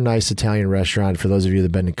super nice Italian restaurant. For those of you that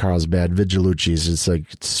have been to Carlsbad, Vigilucci's.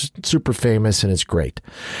 It's super famous and it's great.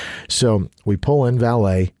 So we pull in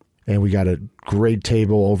valet. And we got a great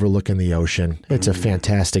table overlooking the ocean. It's a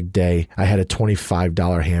fantastic day. I had a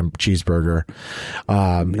 $25 ham cheeseburger.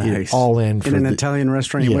 Nice. All in. In an Italian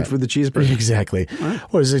restaurant, you went for the cheeseburger? Exactly. Well,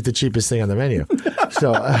 it was like the cheapest thing on the menu.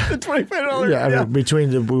 So the $25. Yeah, I mean,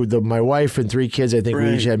 between my wife and three kids, I think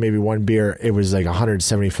we each had maybe one beer. It was like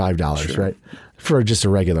 $175, right? For just a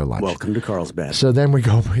regular lunch. Welcome to Carlsbad. So then we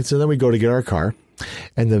go to get our car,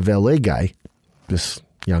 and the valet guy, this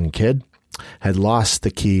young kid, had lost the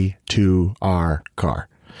key to our car,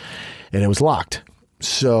 and it was locked.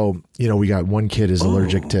 So, we got one kid is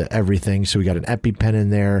allergic to everything. So we got an EpiPen in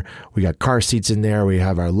there. We got car seats in there. We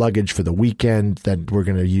have our luggage for the weekend that we're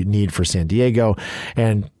going to need for San Diego,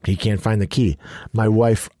 and he can't find the key. My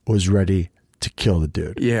wife was ready to kill the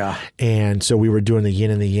dude. Yeah. And so we were doing the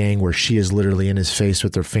yin and the yang where she is literally in his face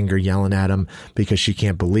with her finger yelling at him because she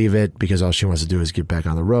can't believe it, because all she wants to do is get back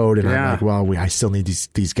on the road. And I'm like, well, I still need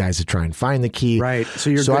these guys to try and find the key. Right.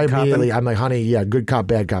 So I'm like, honey, good cop,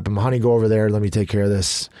 bad cop. I'm honey, go over there. Let me take care of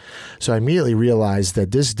this. So I immediately realized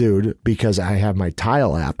that this dude, because I have my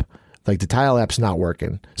Tile app, like the Tile app's not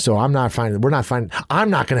working. So I'm not going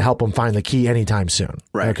to help him find the key anytime soon.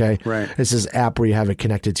 Right. Okay. Right. It's this app where you have it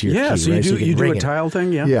connected to your key. So right? you do a Tile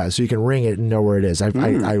thing. Yeah. Yeah. So you can ring it and know where it is.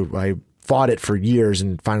 I fought it for years,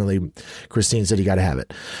 and finally Christine said you got to have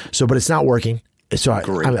it. So, but it's not working. So I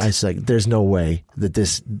was like, there's no way that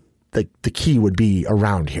the key would be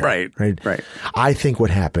around here. Right. I think what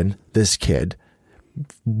happened, this kid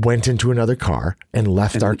went into another car and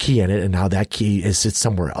left our key in it, and now that key sits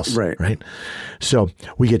somewhere else. Right. So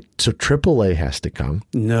AAA has to come.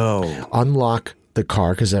 No. Unlock the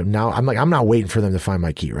car, because now I'm not waiting for them to find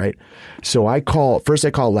my key, right? So I call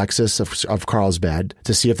Lexus of Carlsbad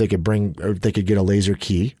to see if they could get a laser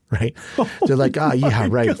key, right? They're like, yeah,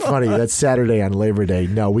 right. God. Funny. That's Saturday on Labor Day.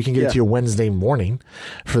 No, we can get it to you Wednesday morning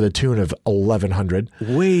for the tune of $1,100.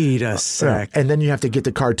 Wait a sec. And then you have to get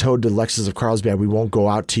the car towed to Lexus of Carlsbad. We won't go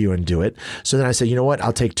out to you and do it. So then I said, you know what?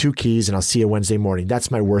 I'll take 2 keys and I'll see you Wednesday morning.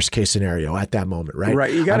 That's my worst case scenario at that moment, right?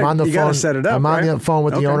 Right. You got to set it up. I'm on the phone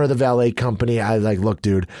with the owner of the valet company. I like, look,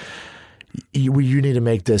 dude, you need to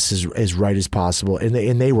make this as right as possible. And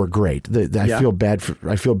they were great. I feel bad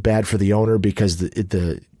for the owner because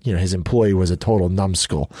his employee was a total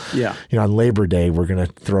numbskull. Yeah. On Labor Day, we're going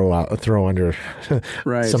to throw under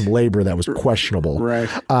some labor that was questionable. Right.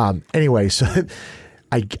 Anyway, so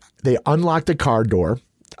they unlocked the car door.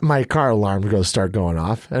 My car alarm goes start going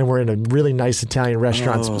off, and we're in a really nice Italian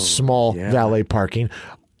restaurant, small valet parking.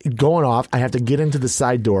 Going off, I have to get into the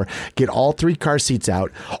side door, get all 3 car seats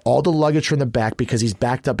out, all the luggage from the back because he's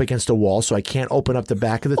backed up against a wall, so I can't open up the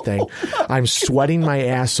back of the thing. I'm sweating my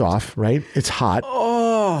ass off, right? It's hot.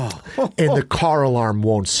 Oh. and the car alarm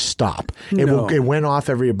won't stop. It went off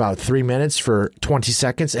every about 3 minutes for 20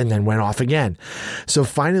 seconds and then went off again. So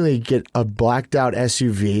finally get a blacked out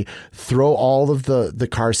SUV, throw all of the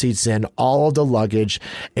car seats in, all of the luggage,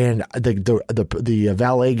 and the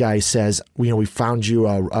valet guy says, we found you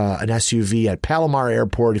an SUV at Palomar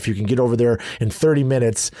Airport. If you can get over there in 30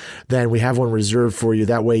 minutes, then we have one reserved for you.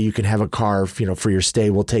 That way you can have a car, for your stay.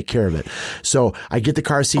 We'll take care of it. So I get the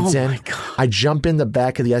car seats in. I jump in the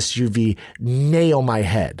back of the SUV, nail my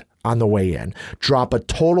head on the way in, drop a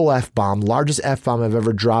total F-bomb, largest F-bomb I've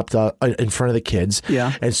ever dropped in front of the kids.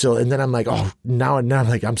 Yeah. And then I'm like, now I'm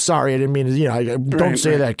like, I'm sorry. I didn't mean to, don't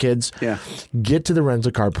say that, kids. Yeah. Get to the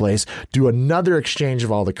rental car place, do another exchange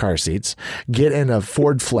of all the car seats, get in a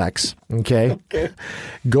Ford Flex. Okay.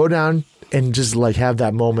 Go down and just have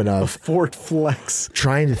that moment of Ford Flex,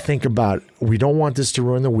 trying to think about, we don't want this to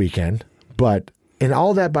ruin the weekend, but and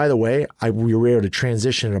all that, by the way, we were able to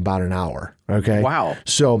transition in about an hour. Okay. Wow.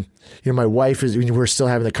 So, my wife we're still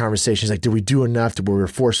having the conversation. She's like, did we do enough? Were we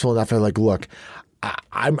forceful enough? I'm like, look,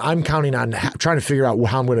 I'm counting on trying to figure out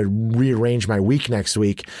how I'm going to rearrange my week next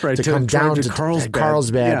week to come down to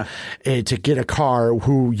Carlsbad to get a car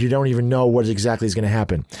who you don't even know what exactly is going to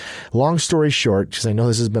happen. Long story short, because I know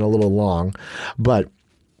this has been a little long, but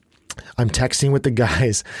I'm texting with the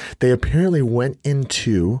guys. They apparently went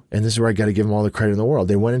into, and this is where I got to give them all the credit in the world.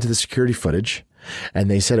 They went into the security footage and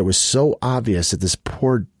they said it was so obvious that this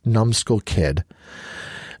poor numbskull kid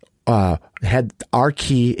had our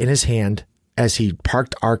key in his hand as he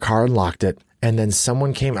parked our car and locked it. And then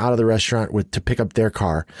someone came out of the restaurant to pick up their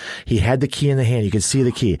car. He had the key in the hand. You could see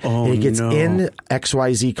the key. Oh, and he gets in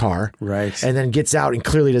XYZ car. Right. And then gets out and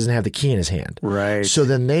clearly doesn't have the key in his hand. Right. So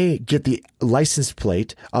then they get the license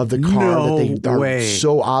plate of the car that they are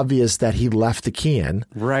so obvious that he left the key in.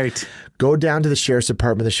 Right. Go down to the sheriff's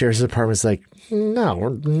department. The sheriff's department's like,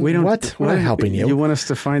 no, we don't. What? We're not helping you. You want us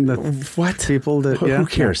to find the people that? Who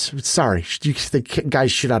cares? Sorry, the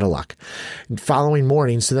guy's shit out of luck. Following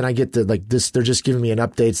morning, so then I get this. They're just giving me an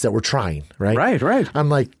updates that we're trying. Right. Right. I'm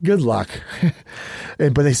like, good luck.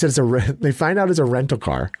 But they said they find out it's a rental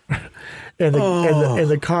car. And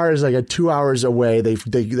the car is like 2 hours away.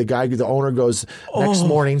 The owner goes next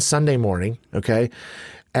morning, Sunday morning. Okay.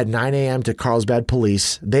 At 9 a.m. to Carlsbad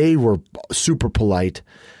police. They were super polite.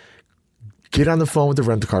 Get on the phone with the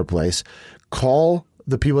rental car place, call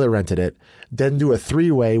the people that rented it, then do a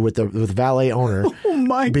 3-way with the valet owner. Oh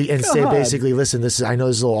my God. And say basically, listen, I know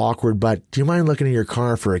this is a little awkward, but do you mind looking in your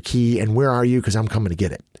car for a key? And where are you? Because I'm coming to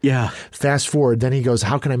get it. Yeah. Fast forward, then he goes,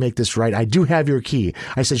 how can I make this right? I do have your key.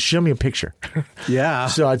 I said, show me a picture. Yeah.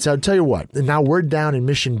 So I'll tell you what. Now we're down in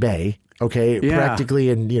Mission Bay. Okay, practically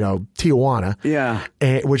in Tijuana. Yeah.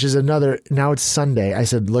 Which is now it's Sunday. I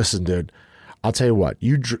said, listen, dude. I'll tell you what,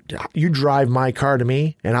 you drive my car to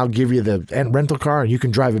me and I'll give you the rental car and you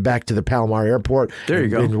can drive it back to the Palomar Airport. There you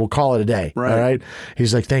go. And we'll call it a day. Right. All right.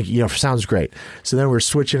 He's like, thank you. Sounds great. So then we're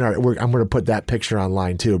switching I'm going to put that picture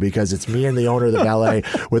online too, because it's me and the owner of the valet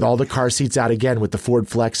with all the car seats out again with the Ford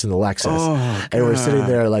Flex and the Lexus. Oh, and we're sitting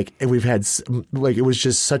there and we've had it was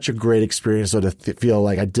just such a great experience. So to feel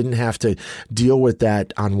like I didn't have to deal with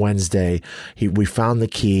that on Wednesday. We found the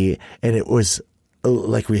key and it was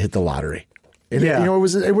like we hit the lottery. And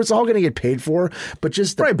it was all going to get paid for, but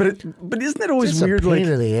just right. But isn't it always weird? Pain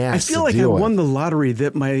in the ass. I feel like I won the lottery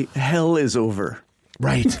that my hell is over.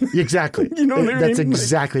 Right. Exactly. You know what I mean? That's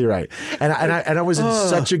exactly right. And I was in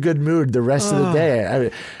such a good mood the rest of the day.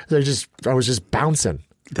 I was just bouncing.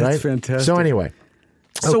 That's fantastic. So anyway.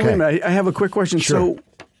 So wait a minute. I have a quick question. Sure. So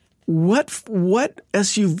what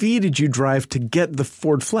SUV did you drive to get the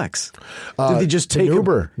Ford Flex? Did they just take an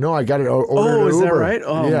Uber? No, I got it. Oh, is Uber. that right?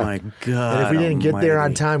 Oh my God! And if we didn't get there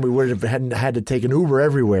on time, we would have had to take an Uber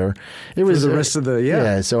everywhere. It was for the rest of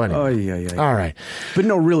the So anyway, oh yeah. All right, but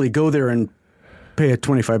no, really, go there and pay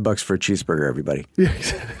 $25 for a cheeseburger, everybody.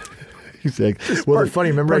 Exactly. Well,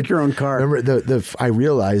 remember park your own car. Remember I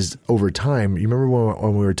realized over time. You remember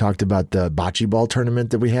when we were talked about the bocce ball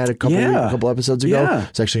tournament that we had a couple episodes ago? Yeah.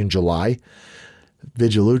 It's actually in July.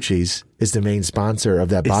 Vigilucci's is the main sponsor of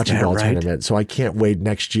that bocce ball tournament, so I can't wait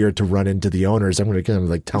next year to run into the owners. I'm going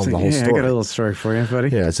to tell them the whole story. I got a little story for you, buddy.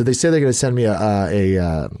 Yeah, so they say they're going to send me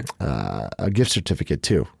a gift certificate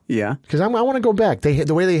too. Yeah, because I want to go back.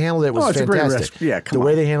 The way they handled it was fantastic. The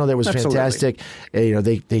way they handled it was fantastic.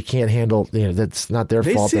 They can't handle. That's not their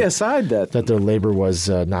fault. They see aside that their labor was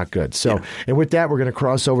not good. So, and with that, we're going to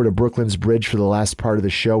cross over to Brooklyn's Bridge for the last part of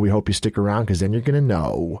the show. We hope you stick around because then you're going to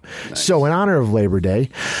know. Nice. So, in honor of Labor Labor Day.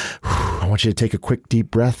 I want you to take a quick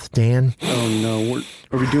deep breath, Dan. Oh, no.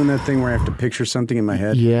 Are we doing that thing where I have to picture something in my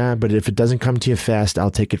head? Yeah, but if it doesn't come to you fast,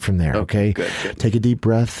 I'll take it from there, okay? Good. Take a deep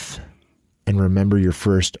breath and remember your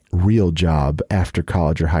first real job after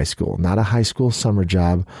college or high school. Not a high school summer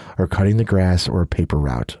job or cutting the grass or a paper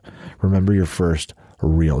route. Remember your first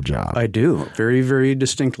real job. I do, very, very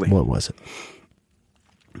distinctly. What was it?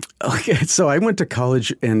 Okay, so I went to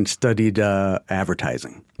college and studied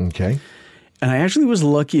advertising. Okay. And I actually was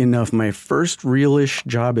lucky enough, my first real-ish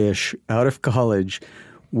job-ish out of college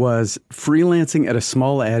was freelancing at a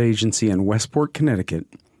small ad agency in Westport, Connecticut.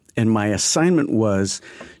 And my assignment was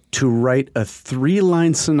to write a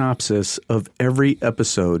 3-line synopsis of every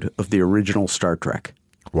episode of the original Star Trek.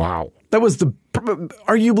 Wow. That was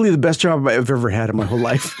arguably the best job I've ever had in my whole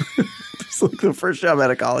life. It's like the first job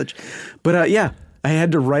out of college. But yeah, I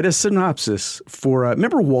had to write a synopsis for,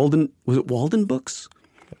 remember Walden, was it Walden Books?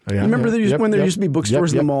 Yeah, Remember when there used to be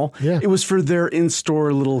bookstores in the mall? Yeah. It was for their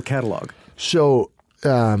in-store little catalog. So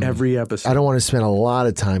Every episode. I don't want to spend a lot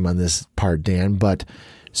of time on this part, Dan, but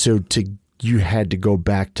you had to go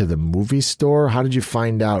back to the movie store? How did you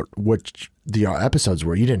find out which the episodes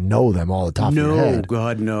were? You didn't know them all the top of your head. No,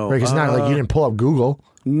 God, no. Right, it's not like you didn't pull up Google.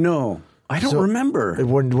 No. I don't remember.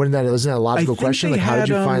 Wasn't that a logical question? Like, how did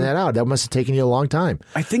you find that out? That must have taken you a long time.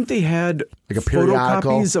 I think they had like a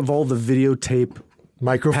periodical photocopies of all the videotape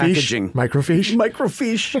microfiche. packaging.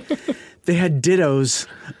 Microfiche. They had dittos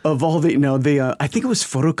of all the, I think it was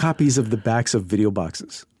photocopies of the backs of video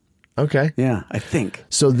boxes. Okay. Yeah, I think.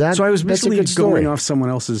 So I was basically going off someone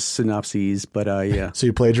else's synopses, but yeah. So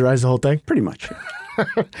you plagiarized the whole thing? Pretty much.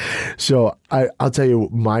 So I'll tell you,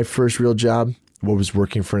 my first real job was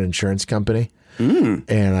working for an insurance company. And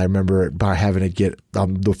I remember having to get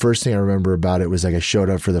the first thing I remember about it was like I showed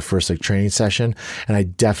up for the first training session, and I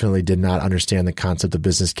definitely did not understand the concept of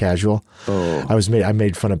business casual. Oh, I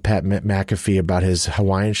made fun of Pat McAfee about his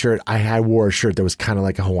Hawaiian shirt. I wore a shirt that was kind of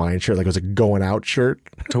like a Hawaiian shirt, like it was a going out shirt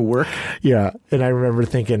to work. Yeah, and I remember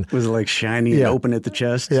thinking, was it like shiny and open at the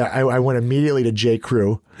chest? Yeah, I went immediately to J.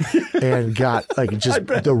 Crew and got just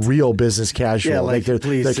the real business casual. Yeah,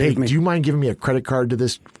 please like, hey, me. do you mind giving me a credit card to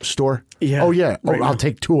this store? Yeah. Oh yeah. Right I'll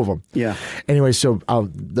take 2 of them. Yeah. Anyway, so I'll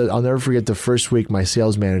never forget the first week my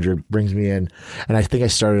sales manager brings me in, and I think I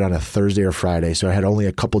started on a Thursday or Friday, so I had only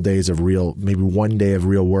a couple days of maybe 1 day of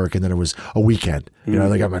real work, and then it was a weekend. You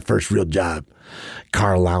know, I got my first real job,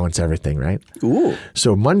 car allowance, everything, right? Ooh.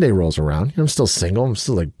 So Monday rolls around. I'm still single. I'm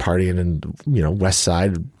still like partying in West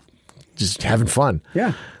Side, just having fun.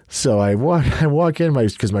 Yeah. So I walk in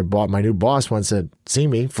because my new boss wants to see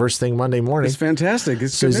me first thing Monday morning. It's fantastic.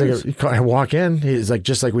 It's so good news. Like, I walk in. He's like,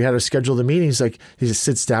 just like we had to schedule the meeting. He's like, he just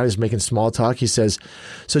sits down. He's making small talk. He says,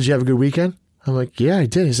 "So did you have a good weekend?" I'm like, "Yeah, I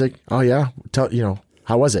did." He's like, "Oh yeah,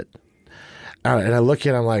 how was it?" And I look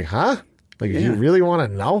at him like, "Huh? Like you really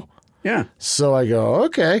want to know?" Yeah. So I go,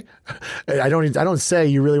 "Okay." I don't say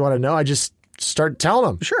you really want to know. I just start telling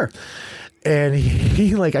him. Sure. And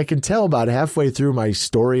he I can tell about halfway through my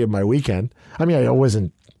story of my weekend. I mean, I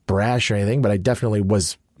wasn't brash or anything, but I definitely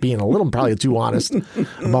was being a little probably too honest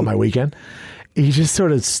about my weekend. He just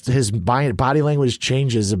sort of, his body language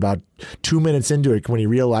changes about 2 minutes into it when he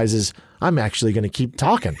realizes I'm actually going to keep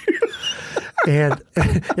talking. And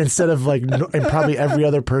instead of and probably every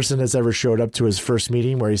other person that's ever showed up to his first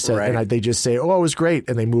meeting where he said, and they just say, "Oh, it was great,"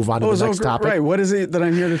 and they move on to the next topic. Right. What is it that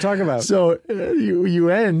I'm here to talk about? So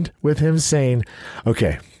you end with him saying,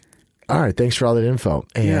 "Okay, all right, thanks for all that info.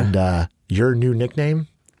 And your new nickname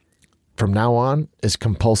from now on is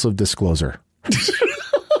Compulsive Discloser."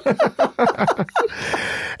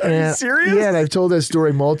 Are you serious? Yeah, and I've told that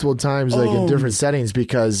story multiple times, in different settings,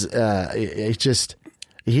 because it just.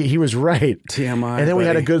 He was right. TMI. And then we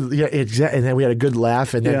had a good and then we had a good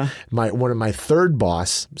laugh. And then one of my third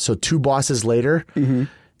boss, so 2 bosses later,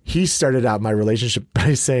 he started out my relationship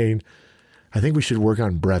by saying, "I think we should work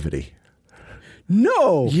on brevity."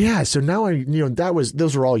 No. Yeah. So now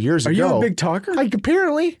those were all years ago. Are you a big talker?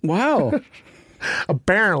 Apparently. Wow.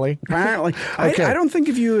 Apparently. Okay. I don't think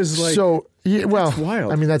of you as so. Yeah, well, that's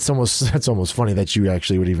wild. I mean, that's almost funny that you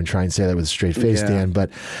actually would even try and say that with a straight face, Dan.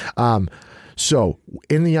 But. So,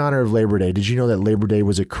 in the honor of Labor Day, did you know that Labor Day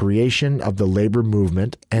was a creation of the labor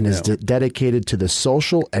movement and is dedicated to the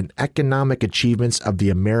social and economic achievements of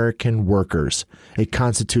the American workers? It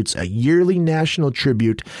constitutes a yearly national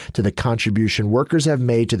tribute to the contribution workers have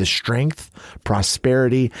made to the strength,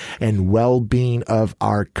 prosperity, and well-being of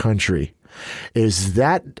our country. Is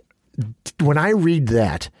that, when I read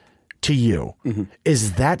that to you,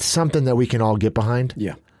 is that something that we can all get behind?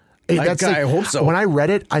 Yeah. I hope so. When I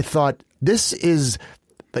read it, I thought, this is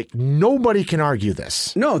Like, nobody can argue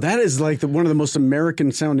this. No, that is like one of the most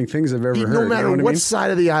American sounding things I've ever heard. No matter what side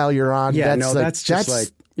of the aisle you're on. Yeah, that's just like,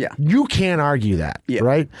 yeah. You can't argue that,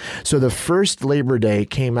 right? So the first Labor Day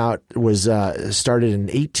was started in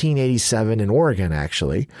 1887 in Oregon,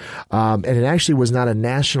 actually. And it actually was not a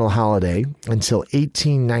national holiday until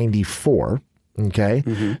 1894. Okay.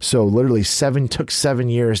 Mm-hmm. So literally took 7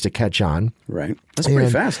 years to catch on. Right. That's pretty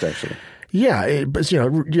fast, actually. Yeah, but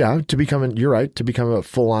to become a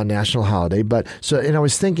full-on national holiday. But and I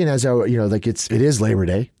was thinking as it is Labor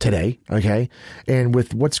Day today, okay, and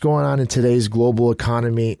with what's going on in today's global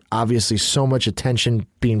economy, obviously so much attention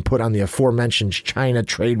being put on the aforementioned China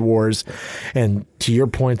trade wars, and to your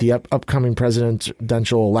point, the upcoming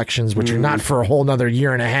presidential elections, which are not for a whole another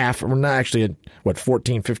year and a half. We're not actually at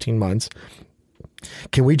 14, 15 months.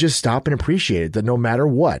 Can we just stop and appreciate it that no matter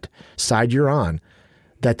what side you're on,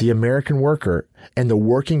 that the American worker and the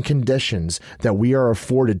working conditions that we are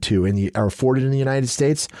afforded in the United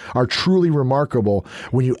States are truly remarkable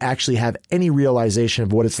when you actually have any realization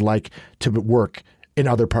of what it's like to work in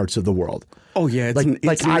other parts of the world. Oh yeah,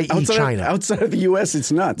 i.e. China. Outside of the U.S.,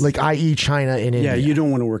 it's nuts. Like i.e. China and India. Yeah, you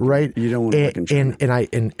don't want to work. Right, you don't want to work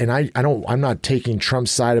in China. I'm not taking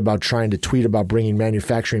Trump's side about trying to tweet about bringing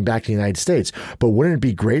manufacturing back to the United States. But wouldn't it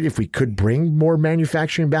be great if we could bring more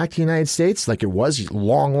manufacturing back to the United States, like it was a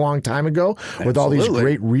long, long time ago, with all these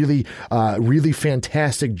great, really, really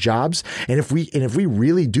fantastic jobs? And if we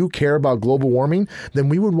really do care about global warming, then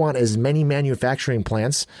we would want as many manufacturing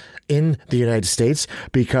plants in the United States,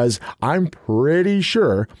 because I'm pretty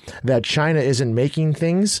sure that China isn't making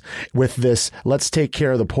things with this let's take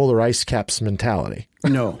care of the polar ice caps mentality.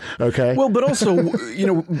 No. Okay. Well, but also,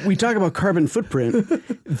 we talk about carbon footprint.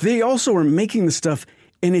 They also are making the stuff,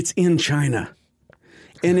 and it's in China.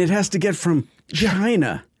 And it has to get from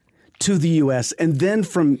China to the U.S. and then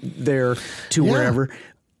from there to wherever.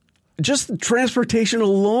 Just transportation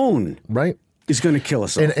alone. Right. Is going to kill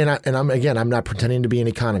us all. I'm not pretending to be an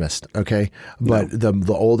economist, okay? But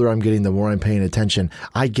the older I'm getting, the more I'm paying attention.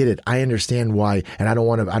 I get it. I understand why, and I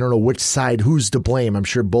don't know which side, who's to blame. I'm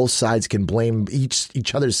sure both sides can blame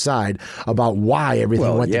each other's side about why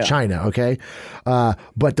everything went to China, okay?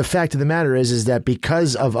 But the fact of the matter is that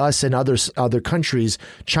because of us and other countries,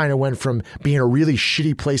 China went from being a really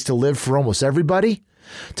shitty place to live for almost everybody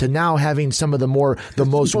to now having some of the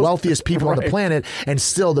most wealthiest people on the planet, and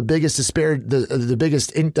still the biggest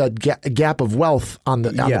gap of wealth on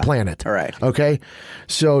the planet. All right. Okay.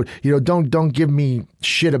 So don't give me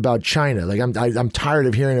shit about China. Like I'm tired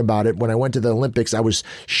of hearing about it. When I went to the Olympics, I was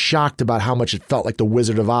shocked about how much it felt like the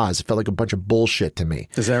Wizard of Oz. It felt like a bunch of bullshit to me.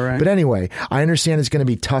 Is that right? But anyway, I understand it's going to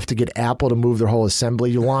be tough to get Apple to move their whole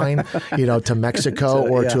assembly line, to Mexico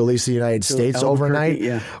or to at least the United States overnight.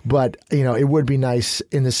 Yeah. But it would be nice,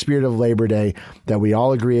 in the spirit of Labor Day, that we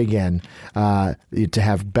all agree again to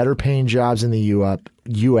have better paying jobs in the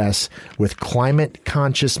U.S. with climate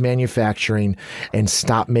conscious manufacturing, and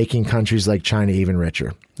stop making countries like China even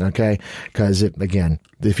richer. Okay? Because again,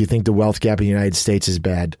 if you think the wealth gap in the United States is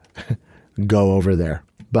bad, go over there.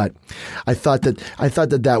 But I thought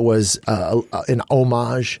that was an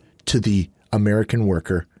homage to the American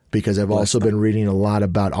worker, because I've also been reading a lot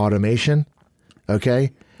about automation.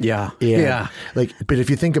 Okay? Yeah. But if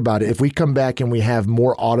you think about it, if we come back and we have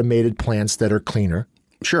more automated plants that are cleaner,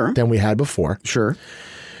 than we had before,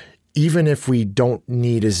 even if we don't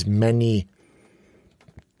need as many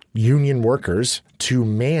union workers to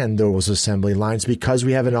man those assembly lines because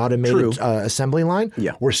we have an automated assembly line,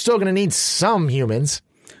 we're still going to need some humans.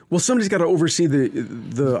 Well, somebody's got to oversee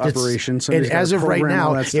the operation. And as of right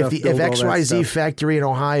now, if XYZ factory in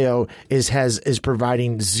Ohio is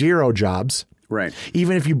providing 0 jobs. Right.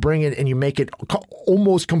 Even if you bring it and you make it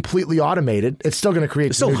almost completely automated, it's still going to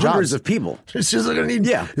create new hundreds jobs. of people. It's just going to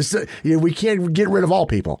need. We can't get rid of all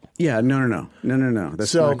people. Yeah. No.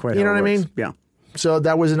 That's not quite. You know how it what I works. mean? Yeah. So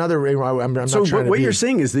that was another. I'm not so trying what to you're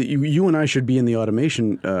saying is that you and I should be in the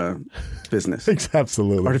automation business.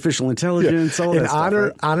 Absolutely. Artificial intelligence. All that in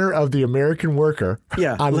stuff. honor of the American worker.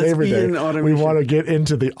 Yeah. On Labor Day, we want to get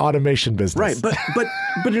into the automation business. Right.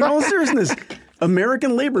 But in all seriousness,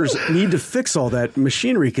 American laborers need to fix all that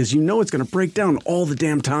machinery, because it's going to break down all the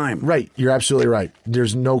damn time. Right. You're absolutely right.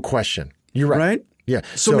 There's no question. You're right. Right? Yeah.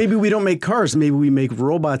 So maybe we don't make cars. Maybe we make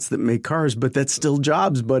robots that make cars, but that's still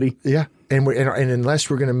jobs, buddy. Yeah. And unless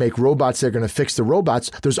we're going to make robots that are going to fix the robots,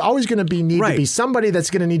 there's always going to need to be somebody that's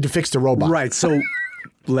going to need to fix the robot. Right. So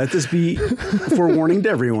let this be forewarning to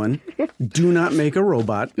everyone. Do not make a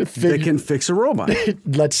robot that can fix a robot.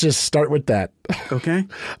 Let's just start with that. Okay.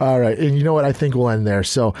 All right. And you know what? I think we'll end there.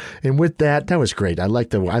 So, and with that was great. I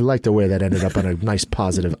like the way that ended up on a nice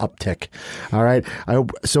positive uptick. All right.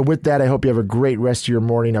 So with that, I hope you have a great rest of your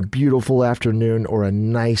morning, a beautiful afternoon, or a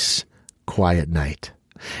nice, quiet night.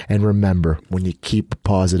 And remember, when you keep a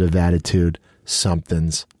positive attitude,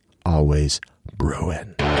 something's always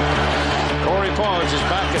brewing. Corey Paws is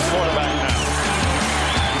back at quarterback now.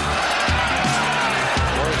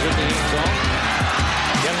 Throws in the end zone.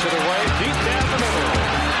 Gets it away deep down the middle.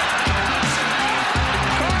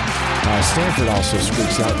 Stanford also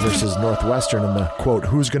squeaks out versus Northwestern in the, quote,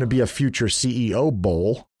 who's going to be a future CEO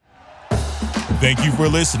bowl. Thank you for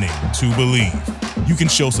listening to Believe. You can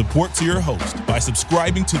show support to your host by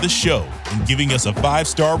subscribing to the show and giving us a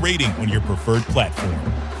 5-star rating on your preferred platform.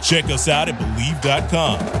 Check us out at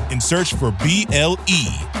Believe.com and search for BLEAV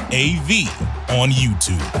on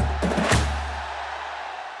YouTube.